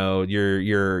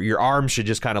 your arms should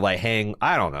just kind of like hang.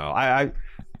 I don't know.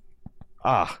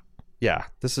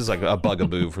 This is like a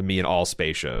bugaboo for me in all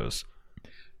space shows.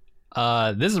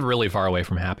 This is really far away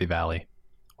from Happy Valley,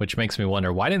 which makes me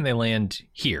wonder, why didn't they land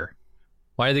here?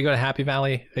 Why did they go to Happy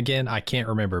Valley again? I can't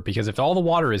remember, because if all the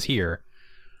water is here...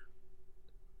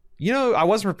 I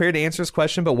wasn't prepared to answer this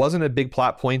question, but wasn't a big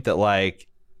plot point that, like,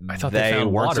 I thought they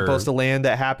weren't supposed to land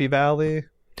at Happy Valley?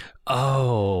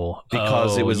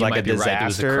 because it was like a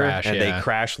disaster, crash, and they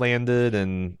crash landed,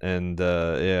 and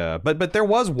yeah. But there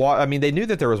was water. I mean, they knew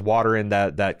that there was water in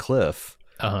that cliff.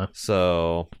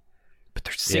 So, but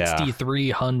there's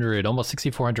 6,300, almost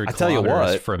 6,400 I tell you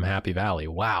kilometers what, from Happy Valley.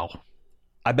 Wow.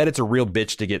 I bet it's a real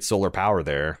bitch to get solar power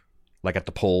there, like at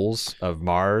the poles of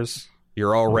Mars.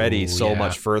 You're already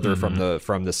much further from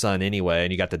the sun anyway,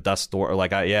 and you got the dust storm.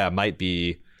 Like, it might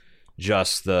be it's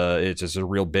just a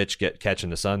real bitch catching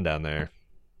the sun down there.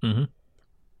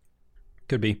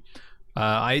 Could be.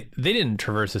 They didn't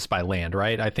traverse this by land,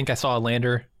 right? I think I saw a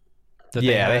lander.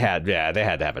 They had to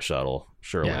have a shuttle,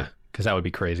 surely. Yeah, because that would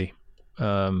be crazy.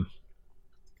 You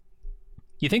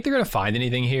think they're gonna find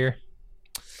anything here?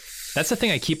 That's the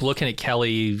thing. I keep looking at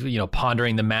Kelly,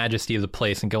 pondering the majesty of the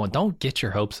place and going, don't get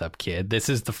your hopes up, kid. This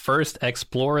is the first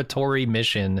exploratory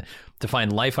mission to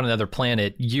find life on another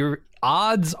planet. Your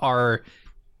odds are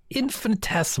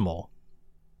infinitesimal.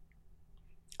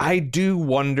 I do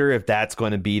wonder if that's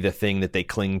going to be the thing that they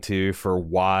cling to for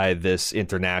why this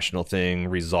international thing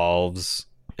resolves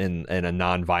in a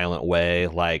non-violent way.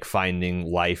 Like, finding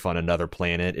life on another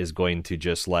planet is going to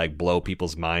just like blow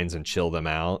people's minds and chill them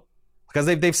out. Because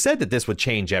they've said that this would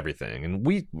change everything,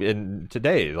 and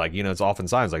today, like, it's often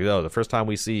signs like, the first time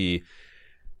we see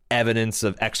evidence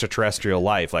of extraterrestrial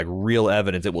life, like real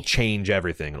evidence, it will change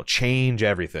everything. It'll change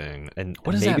everything, and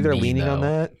maybe they're leaning on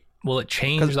that. Will it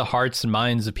change the hearts and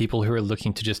minds of people who are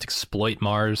looking to just exploit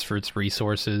Mars for its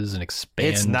resources and expand?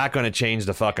 It's not going to change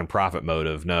the fucking profit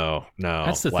motive. No.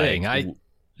 That's the thing.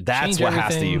 That's what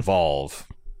has to evolve.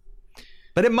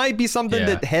 But it might be something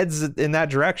that heads in that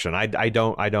direction. I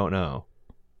don't know.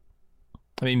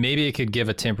 I mean, maybe it could give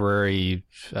a temporary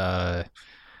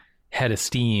head of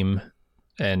steam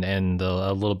and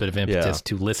a little bit of impetus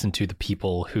to listen to the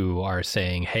people who are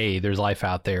saying, hey, there's life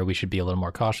out there. We should be a little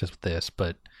more cautious with this.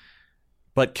 But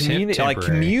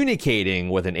communicating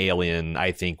with an alien,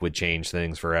 I think, would change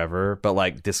things forever. But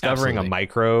like discovering a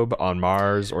microbe on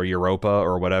Mars or Europa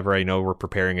or whatever, I know we're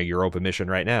preparing a Europa mission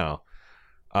right now.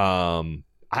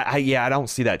 I don't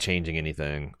see that changing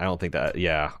anything. I don't think that.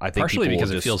 Yeah, I think partially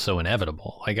because it feels so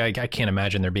inevitable. Like I can't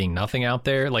imagine there being nothing out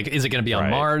there. Like, is it going to be on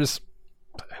Mars?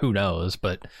 Who knows?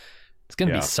 But it's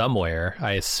going to be somewhere,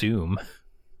 I assume.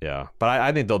 Yeah, but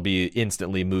I think they'll be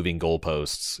instantly moving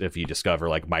goalposts if you discover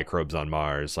like microbes on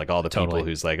Mars. Like all the people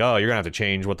who's like, oh, you're gonna have to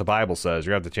change what the Bible says.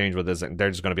 You're gonna have to change what this.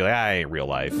 They're just gonna be like, I ain't real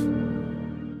life.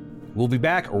 We'll be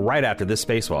back right after this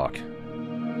spacewalk.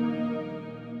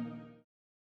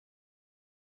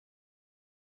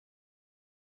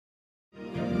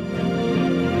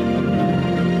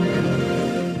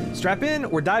 Strap in,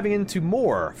 we're diving into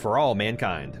more for all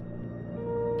mankind.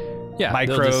 Yeah,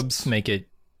 microbes, make it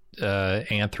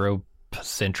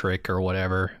anthropocentric or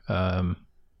whatever.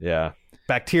 Yeah,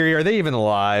 bacteria, are they even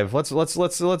alive? Let's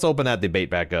open that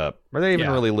debate back up. Are they even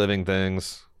really living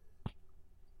things?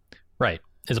 Right.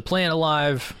 Is a plant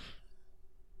alive?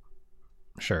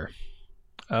 Sure.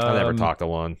 I never talked to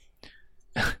one.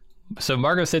 So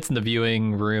Margot sits in the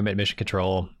viewing room at Mission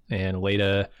Control, and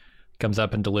Leda comes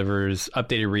up and delivers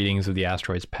updated readings of the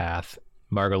asteroid's path.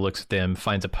 Margot looks at them,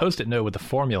 finds a post-it note with a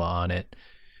formula on it,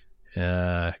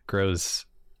 grows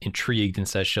intrigued and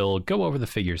says she'll go over the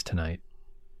figures tonight.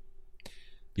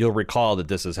 You'll recall that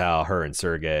this is how her and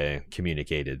Sergei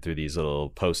communicated, through these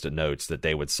little post-it notes that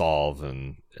they would solve,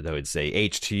 and they would say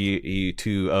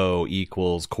H2O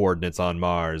equals coordinates on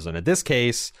Mars. And in this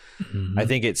case, I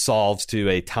think it solves to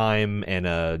a time and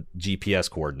a GPS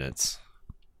coordinates.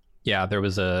 Yeah, there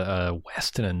was a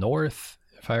west and a north,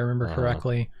 if I remember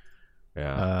correctly.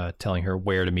 Yeah. Telling her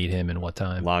where to meet him and what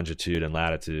time. Longitude and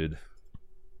latitude.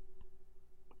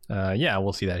 Yeah,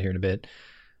 we'll see that here in a bit.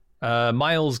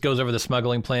 Miles goes over the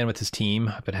smuggling plan with his team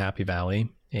up at Happy Valley,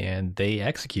 and they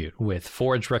execute with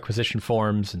forged requisition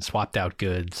forms and swapped out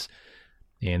goods.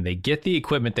 And they get the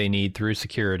equipment they need through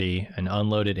security and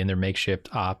unload it in their makeshift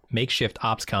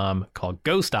OPSCOM called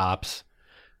Ghost Ops.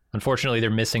 Unfortunately, they're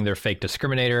missing their fake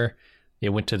discriminator. It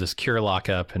went to the secure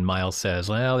lockup, and Miles says,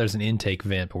 well, there's an intake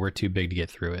vent, but we're too big to get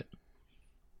through it.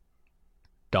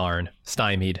 Darn.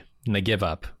 Stymied. And they give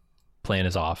up. Plan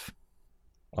is off.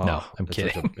 Oh, no, I'm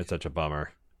kidding. It's such a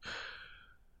bummer.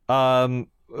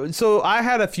 So I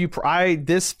had a few...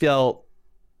 This felt...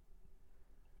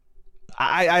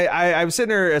 I was sitting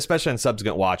there, especially on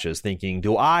subsequent watches, thinking,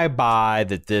 do I buy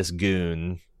that this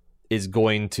goon is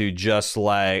going to just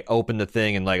like open the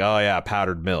thing and like, oh yeah,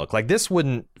 powdered milk? Like, this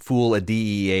wouldn't fool a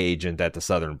DEA agent at the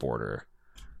southern border.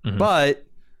 But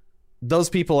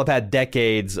those people have had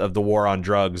decades of the war on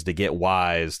drugs to get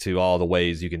wise to all the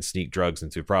ways you can sneak drugs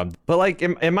into a problem. But like,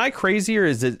 am I crazy, or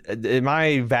am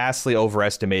I vastly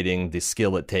overestimating the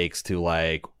skill it takes to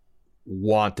like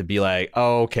want to be like,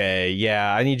 oh, okay,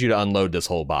 yeah, I need you to unload this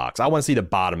whole box. I want to see the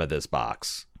bottom of this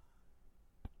box.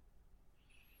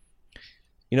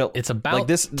 You know, it's about like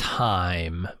this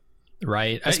time,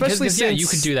 right? Especially since, yeah, you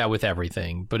could do that with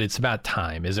everything, but it's about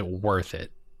time. Is it worth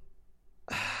it?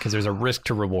 Because there's a risk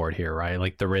to reward here, right?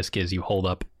 Like the risk is you hold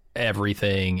up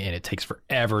everything and it takes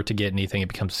forever to get anything. It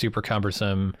becomes super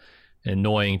cumbersome and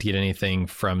annoying to get anything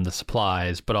from the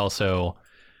supplies, but also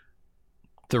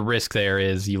the risk there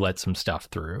is you let some stuff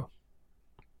through.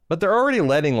 But they're already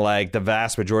letting like the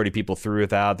vast majority of people through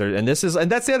without their, and that's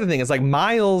the other thing is like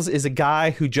Miles is a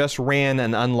guy who just ran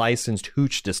an unlicensed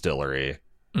hooch distillery.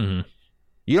 Mm-hmm.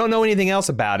 You don't know anything else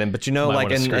about him, but you know, might like,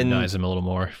 want to scrutinize him a little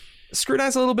more.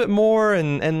 Scrutinize a little bit more,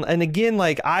 and again,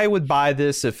 like I would buy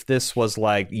this if this was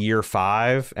like year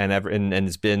 5 and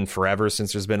it's been forever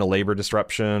since there's been a labor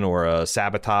disruption or a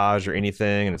sabotage or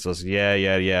anything, and it's just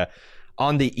yeah.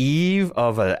 On the eve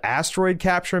of an asteroid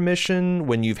capture mission,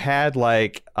 when you've had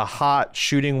like a hot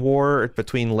shooting war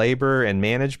between labor and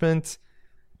management,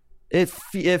 it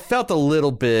felt a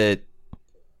little bit.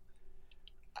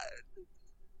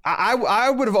 I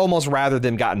would have almost rather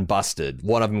them gotten busted.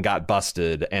 One of them got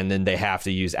busted, and then they have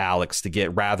to use Alex to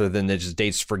get, rather than they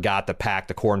just forgot to pack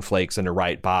the cornflakes in the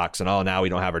right box, and oh, now we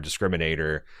don't have our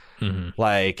discriminator. Mm-hmm.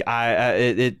 Like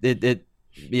I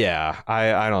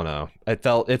don't know. It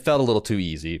felt a little too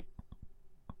easy.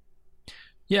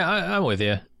 Yeah, I'm with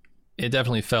you. It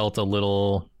definitely felt a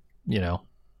little,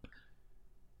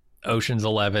 Ocean's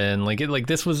 11. Like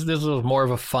this was more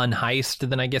of a fun heist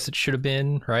than I guess it should have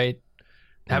been, right?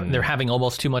 They're having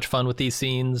almost too much fun with these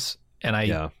scenes, and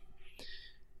I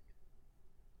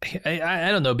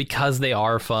don't know, because they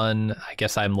are fun. I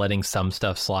guess I'm letting some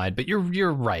stuff slide, but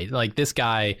you're right. Like this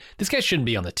guy shouldn't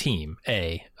be on the team.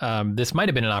 This might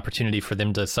have been an opportunity for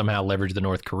them to somehow leverage the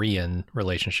North Korean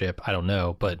relationship. I don't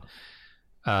know, but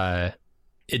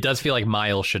it does feel like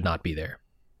Miles should not be there,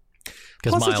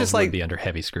 because Miles would be under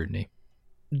heavy scrutiny.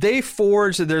 They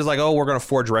forge, there's like, oh, we're going to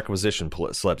forge requisition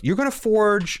slips. You're going to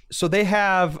forge, so they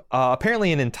have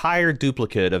apparently an entire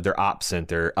duplicate of their ops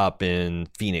center up in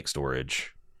Phoenix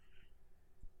storage.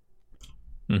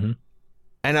 Mm-hmm.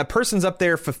 And a person's up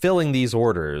there fulfilling these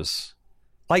orders.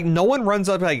 Like, no one runs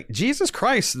up like, Jesus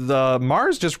Christ, the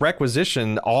Mars just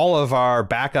requisitioned all of our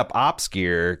backup ops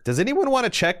gear. Does anyone want to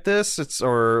check this?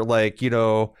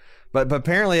 But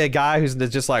apparently a guy who's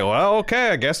just like, well, okay,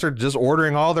 I guess they're just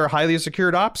ordering all their highly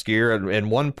secured ops gear at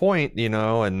one point,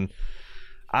 and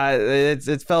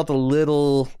it felt a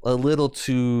little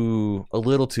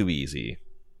too easy.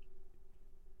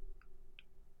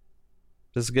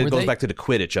 This goes back to the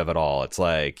Quidditch of it all. It's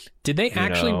like, did they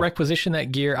actually requisition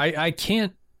that gear? I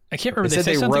can't remember. They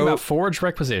said something about forged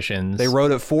requisitions. They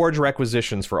wrote it forged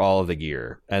requisitions for all of the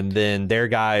gear, and then their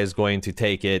guy is going to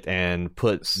take it and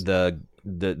put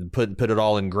put it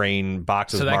all in grain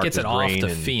boxes. So that gets it off to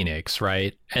Phoenix,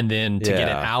 right? And then to get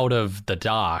it out of the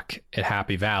dock at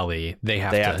Happy Valley, they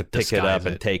have to pick it up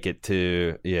and take it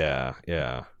to yeah.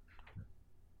 I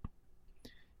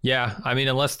mean,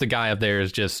 unless the guy up there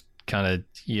is just kind of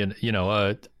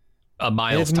a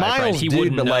Miles type, right? He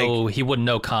wouldn't know. He wouldn't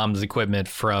know comms equipment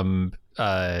from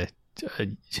I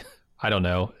don't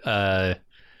know,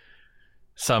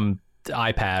 some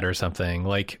iPad or something,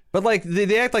 like. But like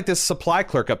they act like this supply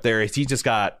clerk up there, he just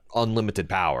got unlimited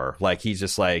power. Like he's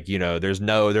just like, there's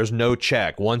no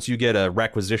check. Once you get a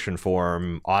requisition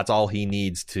form, that's all he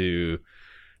needs to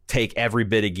take every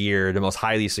bit of gear, the most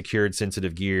highly secured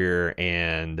sensitive gear,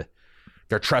 and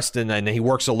they're trusting, and he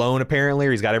works alone apparently,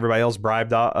 or he's got everybody else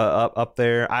bribed up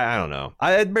there. I don't know.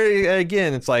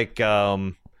 Again, it's like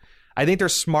I think they're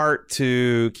smart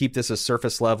to keep this as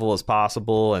surface level as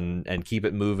possible and keep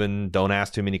it moving. Don't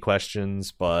ask too many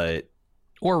questions,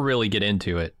 or really get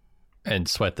into it and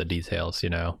sweat the details.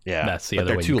 Yeah, that's the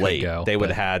other way. Too late. They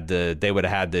would have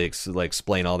had to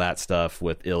explain all that stuff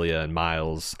with Ilya and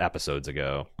Miles episodes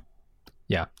ago.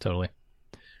 Yeah, totally.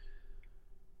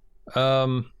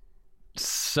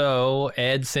 So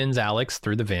Ed sends Alex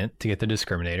through the vent to get the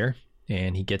discriminator,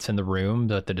 and he gets in the room,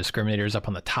 but the discriminator is up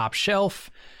on the top shelf.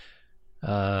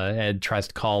 Ed tries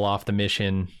to call off the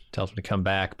mission, tells him to come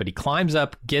back, but he climbs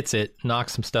up, gets it,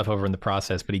 knocks some stuff over in the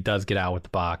process, but he does get out with the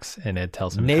box, and Ed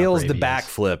tells him nails the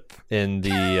backflip in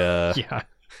the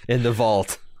in the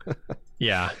vault.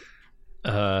 Yeah,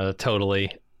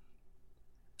 totally.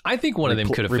 I think one of them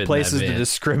could have replaces the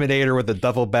discriminator with a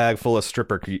duffel bag full of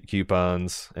stripper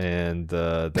coupons, and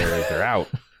they're out.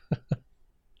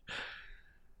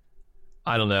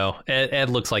 I don't know. Ed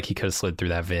looks like he could have slid through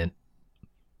that vent.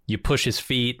 You push his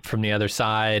feet from the other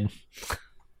side.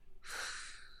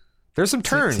 There's some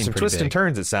turns, some twists big. and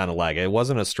turns. It sounded like it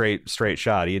wasn't a straight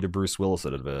shot. He had to Bruce Willis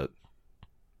it a bit.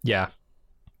 Yeah,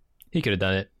 he could have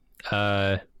done it.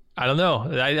 I don't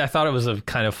know. I thought it was a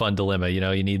kind of fun dilemma. You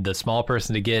know, you need the small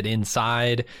person to get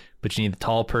inside, but you need the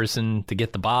tall person to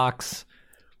get the box.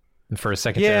 And for a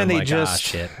second, yeah, there, and I'm like,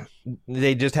 shit.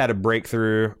 They just had a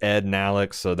breakthrough, Ed and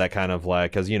Alex. So that kind of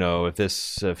like, because you know,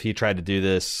 if he tried to do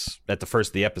this at the first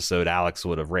of the episode, Alex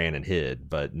would have ran and hid.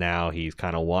 But now he's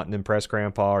kind of wanting to impress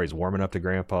Grandpa, or he's warming up to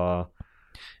Grandpa.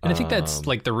 And I think that's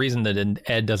like the reason that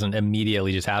Ed doesn't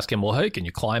immediately just ask him, well, hey, can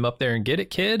you climb up there and get it,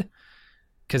 kid?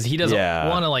 Because he doesn't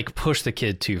want to like push the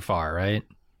kid too far, right?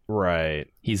 Right.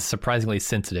 He's surprisingly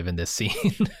sensitive in this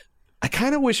scene. I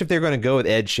kind of wish if they're going to go with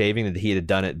Ed shaving that he had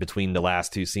done it between the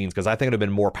last two scenes, because I think it would have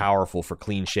been more powerful for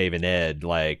clean shaven Ed.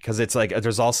 Like, because it's like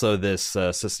there's also this,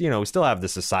 we still have the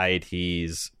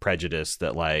society's prejudice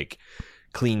that like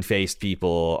clean faced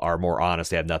people are more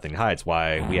honest. They have nothing to hide. It's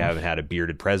why we haven't had a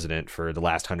bearded president for the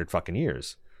last 100 fucking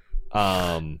years.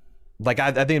 Like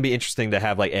I think it'd be interesting to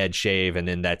have like Ed shave, and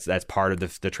then that's part of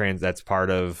the trans. That's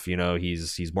part of, you know,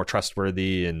 he's more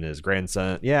trustworthy, and his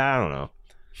grandson. Yeah, I don't know.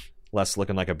 Less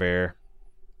looking like a bear.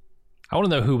 I want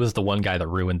to know who was the one guy that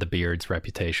ruined the beard's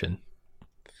reputation.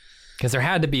 Because there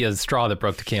had to be a straw that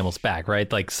broke the camel's back,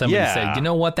 right? Like somebody said, you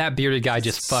know what? That bearded guy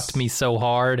just fucked me so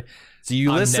hard. So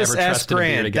Ulysses S.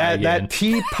 Grant, that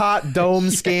teapot dome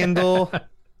scandal.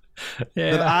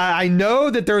 Yeah. I know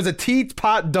that there was a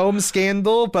teapot dome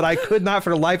scandal, but I could not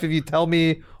for the life of you tell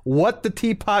me what the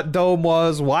teapot dome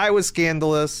was, why it was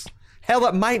scandalous. Hell,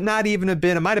 it might not even have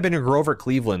been. It might have been a Grover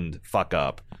Cleveland fuck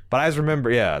up. But I just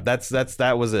remember,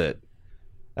 that was it.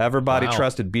 Everybody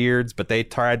trusted beards, but they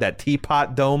tried that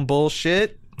teapot dome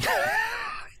bullshit.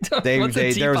 There was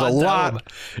a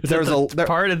lot. There's a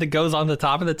part that goes on the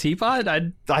top of the teapot.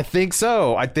 I think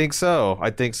so. And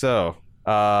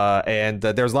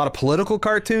there's a lot of political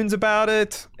cartoons about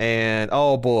it. And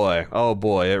oh boy,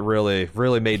 it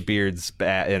really made beards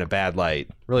in a bad light.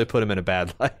 Really put him in a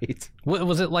bad light.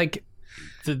 Was it like?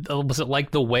 Was it like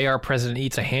the way our president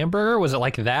eats a hamburger? Was it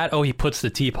like that? Oh, he puts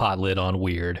the teapot lid on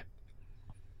weird.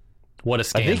 What a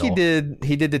scandal. I think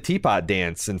he did the teapot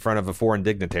dance in front of a foreign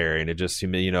dignitary, and it just,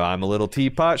 you know, I'm a little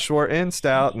teapot, short and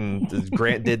stout, and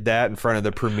Grant did that in front of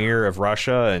the premier of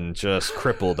Russia and just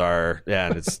crippled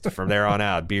and it's from there on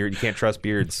out. Beard, you can't trust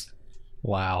beards.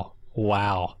 Wow.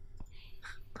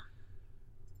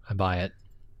 I buy it.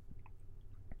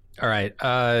 All right.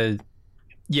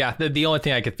 Yeah, the only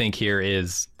thing I could think here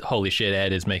is, holy shit,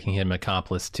 Ed is making him an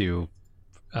accomplice to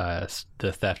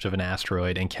the theft of an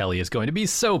asteroid, and Kelly is going to be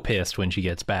so pissed when she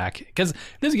gets back, because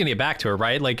this is going to get back to her,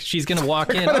 right? Like, she's going to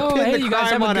walk in, hey, you guys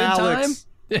have a good Alex.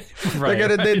 Time?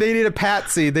 Right. They need a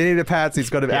patsy. It's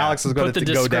going to Alex is going to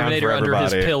go down for everybody. Put the discriminator under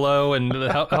his pillow and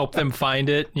help them find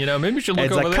it. You know, maybe we should look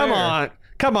over like, there.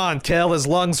 Come on, Tel. His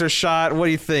lungs are shot. What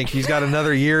do you think? He's got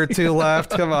another year or two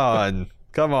left. Come on.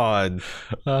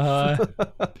 And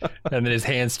then his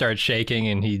hands start shaking,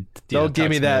 and he don't give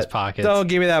me that. His pockets. Don't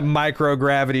give me that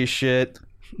microgravity shit.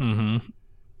 Mm-hmm.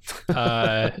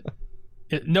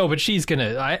 No, but she's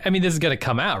gonna. I mean, this is gonna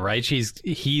come out, right?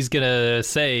 He's gonna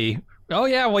say, "Oh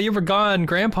yeah, well you were gone,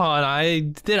 Grandpa, and I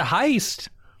did a heist.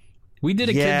 We did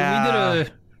a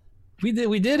kid.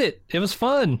 We did it. It was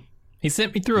fun. He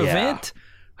sent me through a vent.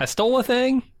 I stole a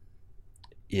thing.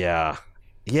 Yeah."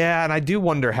 Yeah, and I do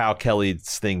wonder how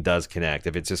Kelly's thing does connect.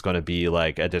 If it's just going to be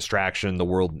like a distraction, the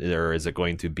world, or is it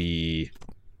going to be?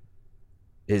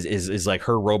 Is like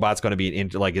her robot's going to be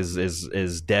like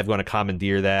is Dev going to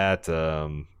commandeer that?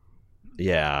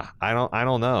 Yeah, I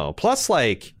don't know. Plus,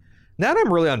 like now that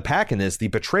I'm really unpacking this, the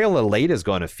betrayal that Leda is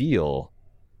going to feel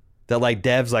that like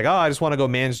Dev's like, oh, I just want to go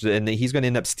manage it, and he's going to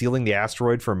end up stealing the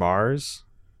asteroid for Mars.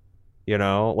 You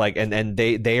know, like, and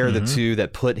they are the two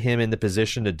that put him in the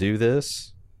position to do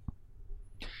this.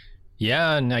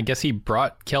 Yeah, and I guess he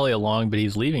brought Kelly along, but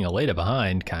he's leaving Aleda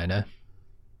behind, kind of.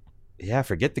 Yeah,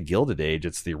 forget the Gilded Age.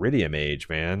 It's the Iridium Age,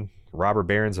 man. Robber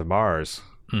Barons of Mars.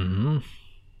 Mm-hmm.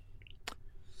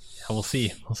 Yeah, we'll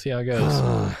see. We'll see how it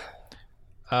goes.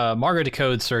 Margot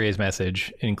decodes Surrey's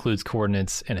message. It includes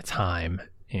coordinates and a time,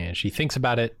 and she thinks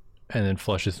about it and then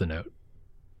flushes the note.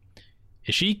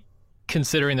 Is she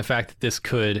considering the fact that this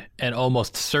could, and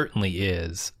almost certainly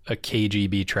is, a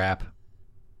KGB trap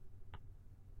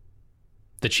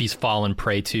that she's fallen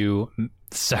prey to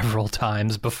several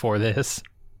times before this?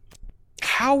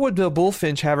 How would the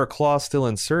Bullfinch have her claw still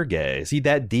in Sergei? Is he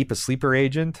that deep a sleeper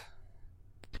agent?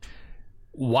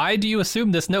 Why do you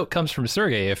assume this note comes from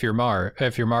Sergei if you're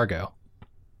Margot?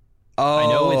 Oh, I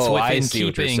know it's I within see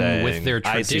what you're keeping saying. with their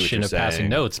I see what tradition you're of passing saying.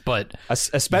 notes, but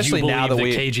Especially you now that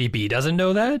believe the KGB doesn't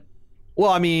know that? Well,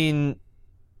 I mean,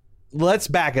 let's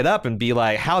back it up and be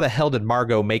like, how the hell did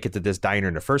Margot make it to this diner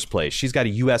in the first place? She's got a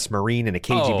U.S. Marine and a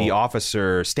KGB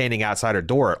officer standing outside her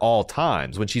door at all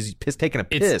times when she's taking a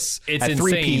piss it's at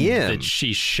 3 insane p.m. that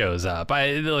she shows up.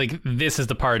 This is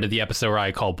the part of the episode where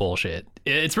I call bullshit.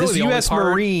 It's really This the only US part,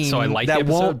 Marine so I like that the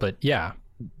episode, won't- but yeah.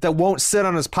 that won't sit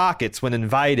on his pockets when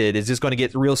invited is just going to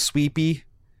get real sweepy.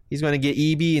 He's going to get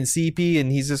EB and CP,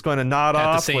 and he's just going to nod At the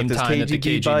off same with his time that the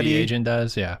KGB KGB buddy. agent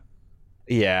does, yeah.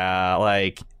 Yeah,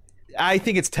 like, I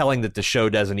think it's telling that the show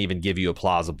doesn't even give you a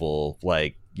plausible,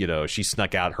 like, you know, she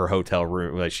snuck out her hotel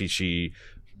room, like she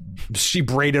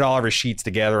braided all of her sheets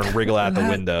together and wriggled out the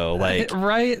window, like,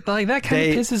 right? Like that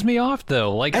kind of pisses me off,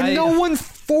 though. Like, and no one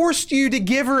forced you to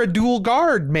give her a dual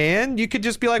guard, man. You could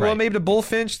just be like, well, Right. maybe the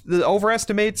Bullfinch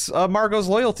overestimates Margot's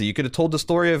loyalty. You could have told the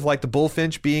story of like the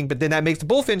Bullfinch being, but then that makes the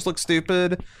Bullfinch look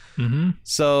stupid. Mm-hmm.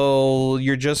 So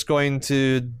you're just going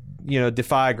to, you know,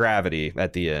 defy gravity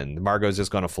at the end. Margot's just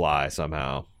going to fly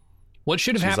somehow. What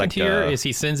should have She's happened like, here is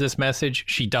he sends this message,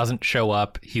 she doesn't show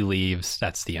up, he leaves.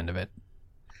 That's the end of it.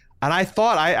 And I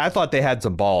thought they had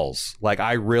some balls. Like,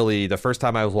 the first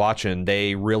time I was watching,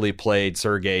 they really played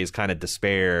Sergei's kind of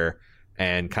despair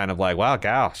and kind of like, wow,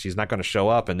 gal, she's not going to show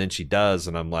up. And then she does.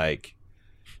 And I'm like,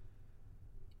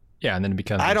 Yeah, and then it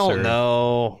becomes I don't absurd.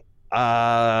 know.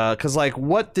 Because like,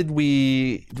 what did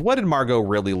Margot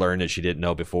really learn that she didn't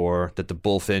know before? That the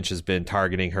Bullfinch has been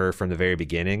targeting her from the very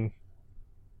beginning?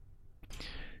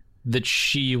 That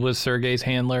she was Sergei's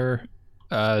handler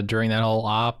during that whole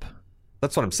op.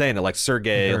 That's what I'm saying. That like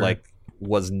Sergei Sure. like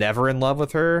was never in love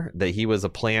with her. That he was a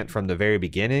plant from the very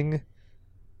beginning.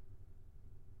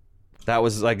 That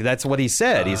was like, that's what he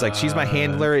said. He's like, she's my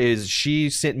handler. She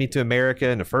sent me to America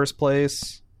in the first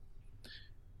place?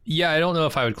 Yeah, I don't know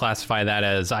if I would classify that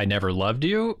as I never loved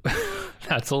you.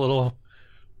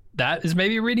 That is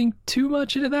maybe reading too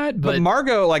much into that. But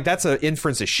Margot, like, that's an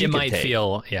inference that she it could might take.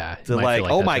 feel, yeah. it To might like,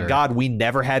 feel oh that's my her. God, we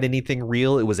never had anything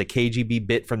real. It was a KGB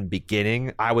bit from the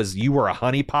beginning. You were a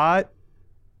honeypot.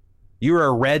 You were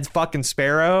a red fucking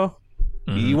sparrow.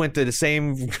 Mhm. You went to the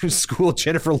same school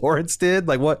Jennifer Lawrence did.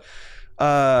 Like what?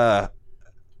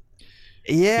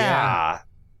 Yeah.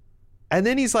 And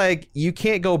then he's like, you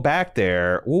can't go back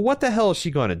there. Well, what the hell is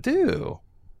she going to do?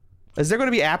 Is there going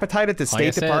to be appetite at the Like I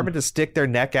State said. Department to stick their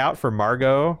neck out for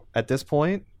Margot at this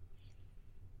point?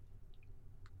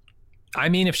 I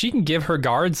mean, if she can give her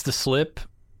guards the slip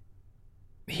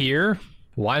here,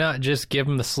 why not just give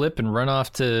them the slip and run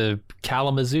off to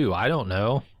Kalamazoo? I don't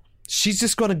know. She's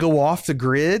just going to go off the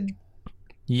grid?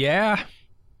 Yeah.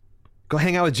 Go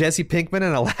hang out with Jesse Pinkman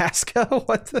in Alaska?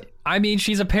 What the? I mean,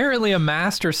 she's apparently a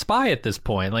master spy at this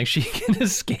point. Like, she can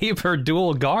escape her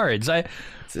dual guards. I'm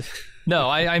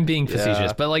being facetious,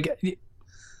 Yeah. but like,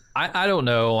 I don't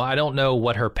know. I don't know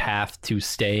what her path to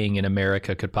staying in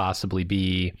America could possibly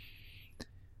be.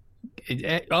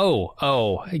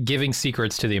 Giving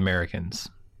secrets to the Americans,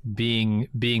 being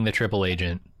the triple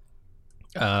agent.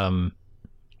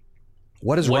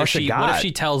 What does Russia got? What if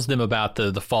she tells them about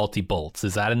the faulty bolts?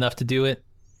 Is that enough to do it?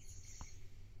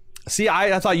 See,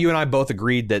 I thought you and I both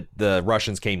agreed that the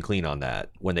Russians came clean on that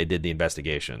when they did the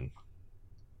investigation.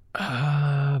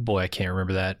 Boy, I can't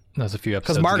remember that. That was a few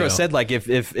episodes Because Margot ago. said, like, if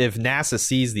NASA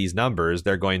sees these numbers,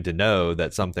 they're going to know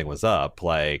that something was up.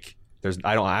 Like,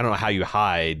 I don't know how you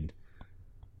hide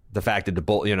the fact that the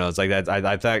bolt, you know, it's like that.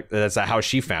 I thought that's how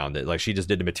she found it. Like, she just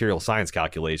did the material science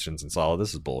calculations and saw,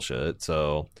 this is bullshit.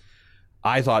 So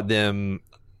I thought them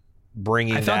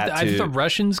bringing I thought the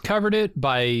Russians covered it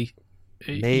by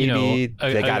maybe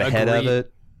they got ahead of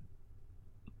it.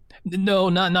 No,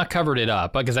 not covered it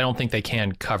up, because I don't think they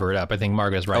can cover it up. I think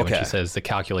Margot's right when Okay. she says the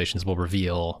calculations will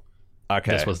reveal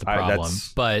Okay, this was the problem.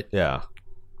 But yeah,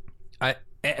 I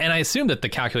assume that the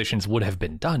calculations would have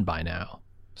been done by now.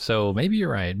 So maybe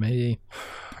you're right. Maybe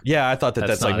yeah, I thought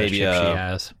that's like not a maybe ship she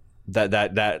has.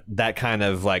 that kind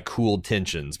of like cooled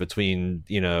tensions between,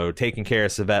 you know, taking care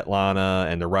of Svetlana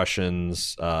and the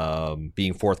Russians,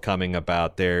 being forthcoming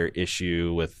about their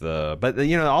issue with but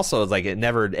you know, also it's like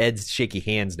Ed's shaky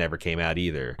hands never came out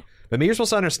either. But maybe you're supposed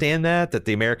to understand that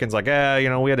the Americans like, you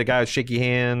know, we had a guy with shaky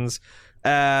hands,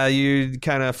 you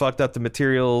kind of fucked up the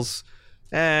materials,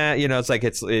 you know, it's like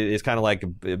it's kind of like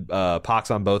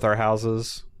pox on both our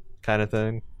houses kind of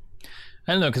thing.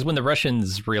 I don't know, because when the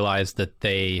Russians realized that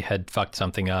they had fucked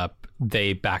something up,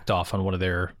 they backed off on one of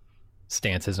their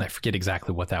stances, and I forget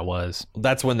exactly what that was.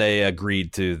 That's when they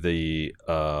agreed to the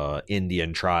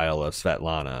Indian trial of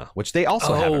Svetlana, which they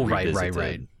also haven't revisited.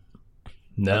 Right.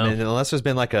 No. And unless there's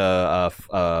been like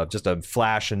just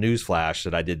a news flash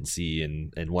that I didn't see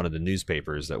in one of the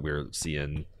newspapers that we're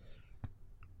seeing.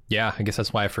 Yeah, I guess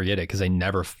that's why I forget it, because they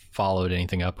never followed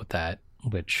anything up with that,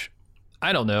 which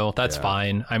I don't know. That's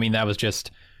fine. I mean, that was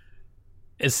just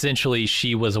essentially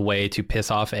she was a way to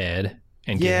piss off Ed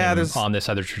and get him on this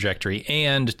other trajectory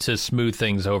and to smooth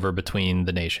things over between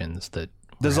the nations.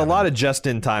 There's a lot of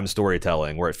just-in-time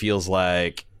storytelling where it feels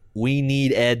like we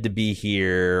need Ed to be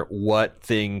here. What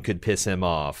thing could piss him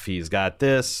off? He's got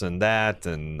this and that,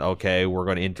 and okay, we're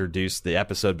going to introduce the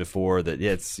episode before that.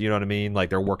 It's, you know what I mean? Like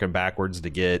they're working backwards to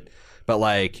get, but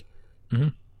like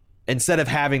instead of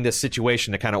having this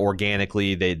situation that kind of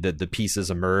organically the pieces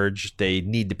emerge, they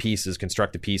need the pieces,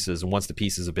 construct the pieces, and once the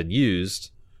pieces have been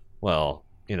used, well,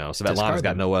 you know, Svetlana's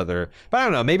got no other. But I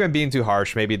don't know. Maybe I'm being too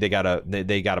harsh. Maybe they got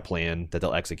a plan that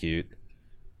they'll execute.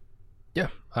 Yeah,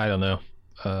 I don't know.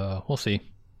 We'll see.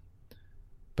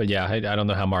 But yeah, I don't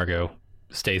know how Margot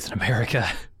stays in America.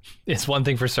 It's one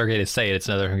thing for Sergei to say it. It's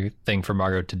another thing for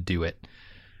Margot to do it.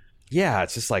 Yeah,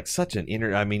 it's just like such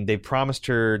an I mean, they promised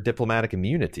her diplomatic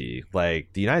immunity.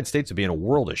 Like, the United States would be in a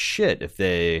world of shit if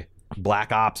they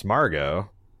black ops Margot.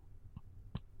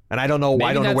 And I don't know.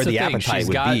 I don't know where the appetite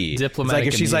would be. Diplomatic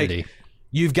it's like if immunity. She's like,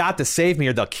 you've got to save me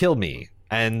or they'll kill me.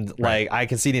 And like I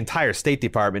can see the entire State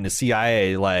Department, the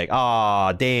CIA, like,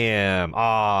 oh damn,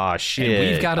 oh shit, and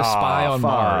we've got a spy on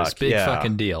Mars, big yeah.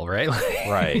 fucking deal, right?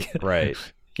 right.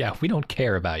 Yeah, we don't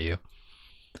care about you.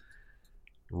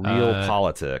 Real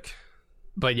politic.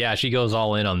 But yeah, she goes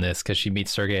all in on this because she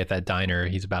meets Sergei at that diner.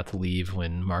 He's about to leave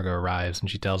when Margot arrives, and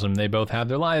she tells him they both have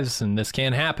their lives and this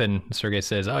can't happen. Sergei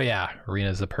says, "Oh yeah,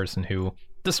 Irina's the person who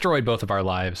destroyed both of our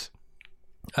lives."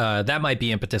 That might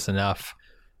be impetus enough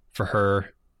for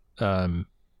her.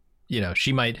 You know,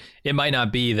 it might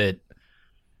not be that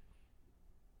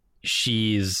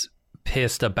she's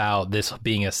pissed about this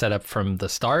being a setup from the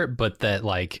start, but that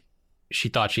like she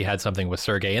thought she had something with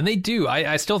Sergei, and they do.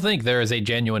 I still think there is a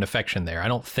genuine affection there. I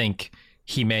don't think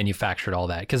he manufactured all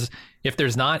that, because if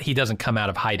there's not, he doesn't come out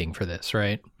of hiding for this,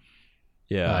 right?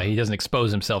 Yeah, he doesn't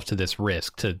expose himself to this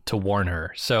risk to warn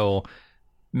her. So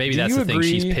maybe that's the thing.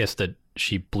 She's pissed that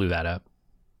she blew that up.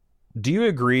 Do you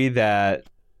agree that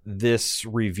this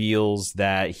reveals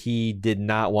that he did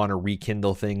not want to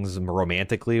rekindle things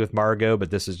romantically with Margot, but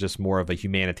this is just more of a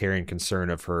humanitarian concern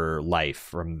of her life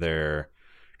from their...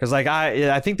 Because like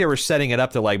I think they were setting it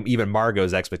up to like even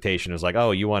Margot's expectation was like,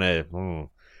 oh, you want to...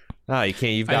 No, you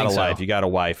can't. You've got a life. You got a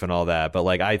wife and all that. But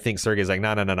like, I think Sergei's like,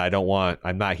 no. I don't want...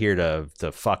 I'm not here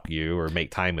to fuck you or make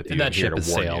time with you. That ship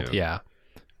has sailed, yeah.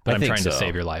 But I'm trying to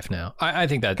save your life now. I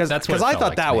think that's what, because I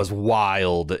thought that was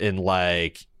wild in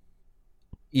like,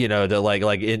 you know, the like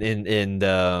in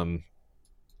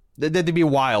that'd be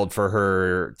wild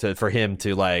for him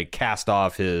to like cast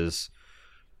off his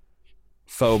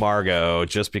faux Margot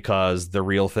just because the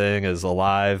real thing is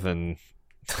alive and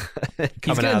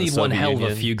he's gonna need one hell of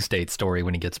a fugue state story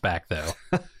when he gets back though,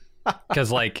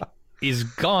 because like he's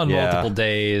gone multiple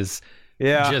days.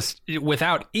 Yeah, just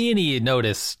without any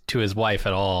notice to his wife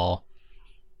at all.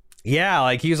 Yeah,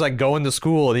 like he was like going to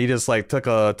school and he just like took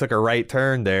a right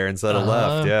turn there instead of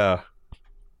left.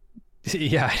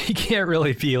 Yeah, he can't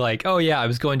really be like, oh yeah, I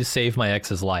was going to save my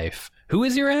ex's life. Who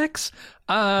is your ex?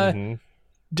 Don't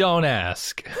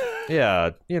ask.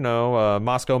 Yeah, you know,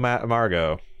 Moscow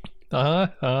Margot.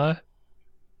 But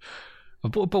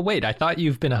wait, I thought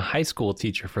you've been a high school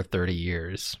teacher for 30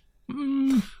 years.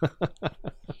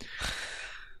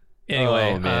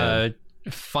 Anyway,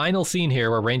 final scene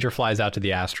here where Ranger flies out to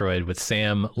the asteroid with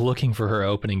Sam looking for her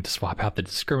opening to swap out the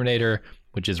discriminator,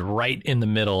 which is right in the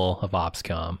middle of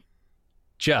OPSCOM.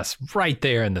 Just right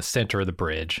there in the center of the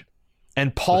bridge.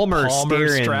 And Palmer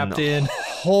staring strapped in.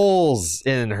 Holes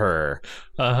in her.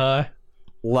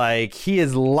 Like, he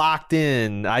is locked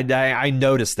in. I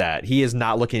noticed that. He is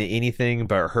not looking at anything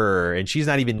but her, and she's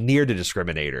not even near the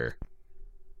discriminator.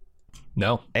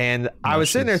 No. And I was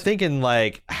sitting there thinking,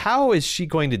 like, how is she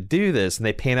going to do this? And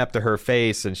they pan up to her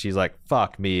face and she's like,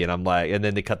 fuck me. And I'm like, and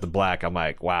then they cut the black. I'm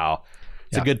like, wow,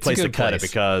 it's a good place to cut it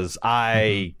because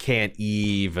I can't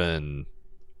even.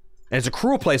 And it's a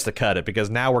cruel place to cut it because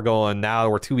now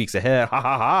we're 2 weeks ahead. Ha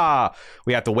ha ha.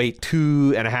 We have to wait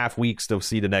 2.5 weeks to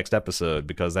see the next episode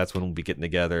because that's when we'll be getting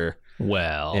together.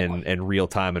 Well, in real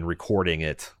time and recording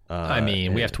it. I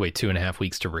mean, we have to wait 2.5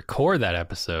 weeks to record that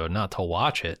episode, not to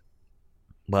watch it.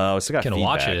 Well, it's got feedback. Can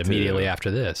watch it immediately after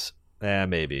this. Yeah,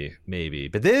 maybe.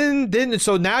 But then,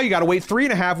 so now you got to wait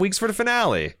 3.5 weeks for the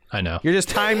finale. I know. You're just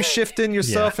time shifting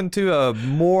yourself into a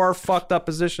more fucked up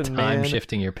position, Time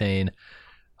shifting your pain.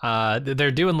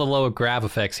 They're doing the low grav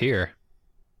effects here.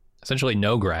 essentially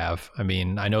no grav. I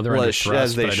mean, I know they're under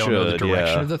thrust, but I don't know the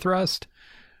direction of the thrust.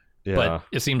 Yeah. But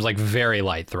it seems like very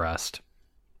light thrust.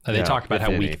 They talk about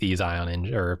how weak these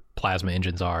ion or plasma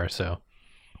engines are. So,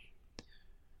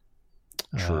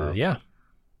 true. Yeah,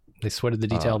 they sweated the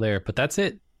detail there, but that's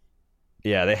it.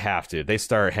 Yeah, they have to. They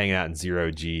start hanging out in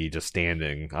 0G, just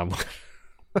standing. I'm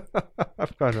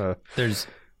kind of. There's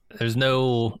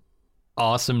no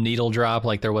awesome needle drop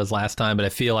like there was last time, but I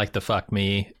feel like the fuck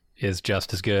me is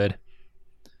just as good.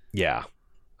 Yeah.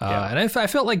 And I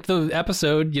felt like the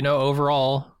episode,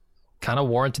 overall kind of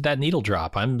warranted that needle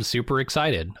drop. I'm super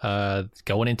excited.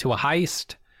 Going into a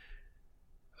heist,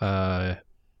 having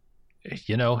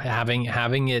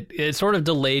it's sort of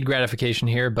delayed gratification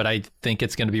here, but I think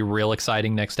it's going to be real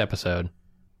exciting next episode.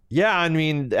 Yeah, I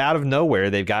mean, out of nowhere,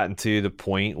 they've gotten to the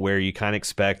point where you kind of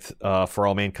expect For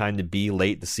All Mankind to be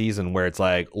late the season, where it's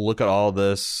like, look at all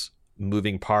this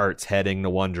moving parts heading to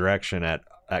one direction at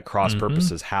cross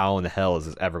purposes. How in the hell is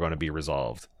this ever going to be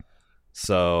resolved?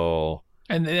 So...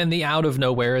 And the out of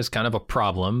nowhere is kind of a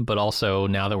problem, but also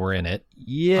now that we're in it,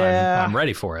 I'm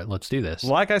ready for it. Let's do this.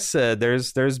 Like I said,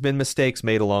 there's been mistakes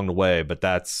made along the way, but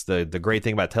that's the great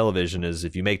thing about television is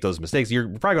if you make those mistakes, you're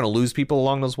probably going to lose people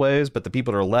along those ways, but the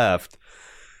people that are left,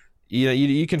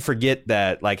 you can forget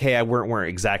that, like, hey, we weren't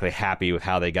exactly happy with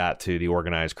how they got to the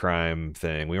organized crime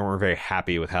thing. We weren't very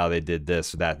happy with how they did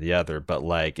this or that and the other, but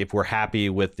like if we're happy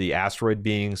with the asteroid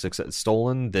being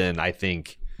stolen, then I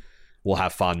think we'll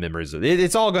have fond memories of it.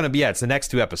 It's all going to be, it's the next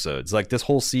 2 episodes. Like this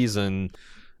whole season,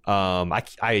 I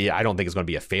don't think it's going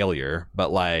to be a failure,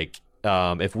 but like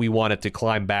if we want it to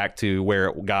climb back to where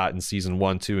it got in season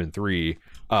 1, 2, and 3,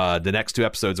 the next 2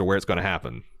 episodes are where it's going to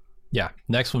happen. Yeah,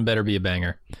 next one better be a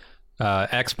banger.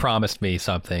 X promised me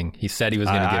something. He said he was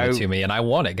going to give it to me, and I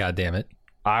want it. God damn it!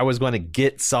 I was going to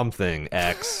get something,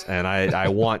 X, and I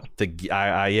want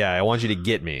I want you to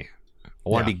get me. I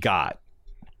want to be got.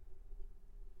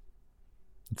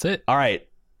 That's it. All right.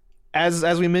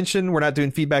 As we mentioned, we're not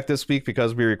doing feedback this week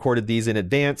because we recorded these in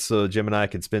advance, so Jim and I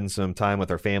could spend some time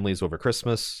with our families over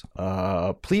Christmas.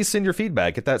 Please send your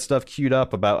feedback. Get that stuff queued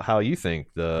up about how you think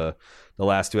the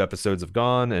last 2 episodes have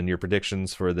gone and your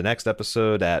predictions for the next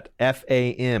episode at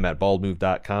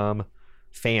fam@baldmove.com,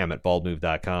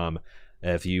 fam@baldmove.com.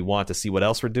 If you want to see what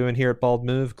else we're doing here at Bald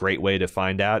Move, great way to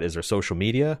find out is our social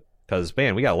media because,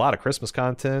 man, we got a lot of Christmas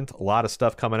content, a lot of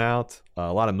stuff coming out,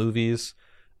 a lot of movies.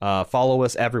 Follow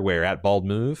us everywhere at Bald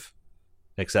Move,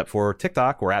 except for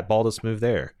TikTok. We're at Baldest Move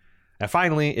there. And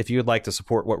finally, if you would like to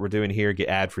support what we're doing here, get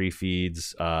ad-free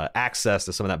feeds, access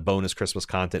to some of that bonus Christmas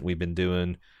content we've been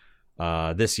doing.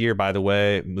 This year, by the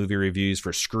way, movie reviews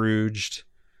for Scrooged,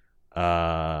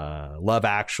 Love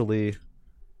Actually,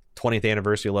 20th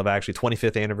anniversary of Love Actually,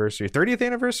 25th anniversary, 30th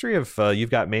anniversary of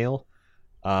You've Got Mail.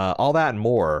 All that and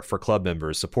more for club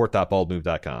members.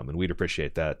 Support.baldmove.com, and we'd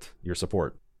appreciate your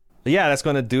support. But yeah, that's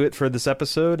going to do it for this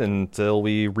episode until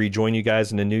we rejoin you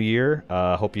guys in the new year.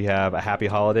 Hope you have a happy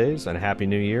holidays and a happy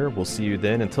new year. We'll see you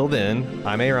then. Until then,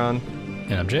 I'm Aaron.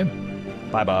 And I'm Jim.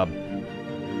 Bye, Bob.